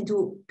versatile. You can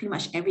do pretty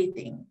much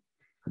everything.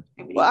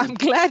 Well, I'm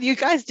glad you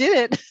guys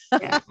did it.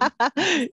 Yeah.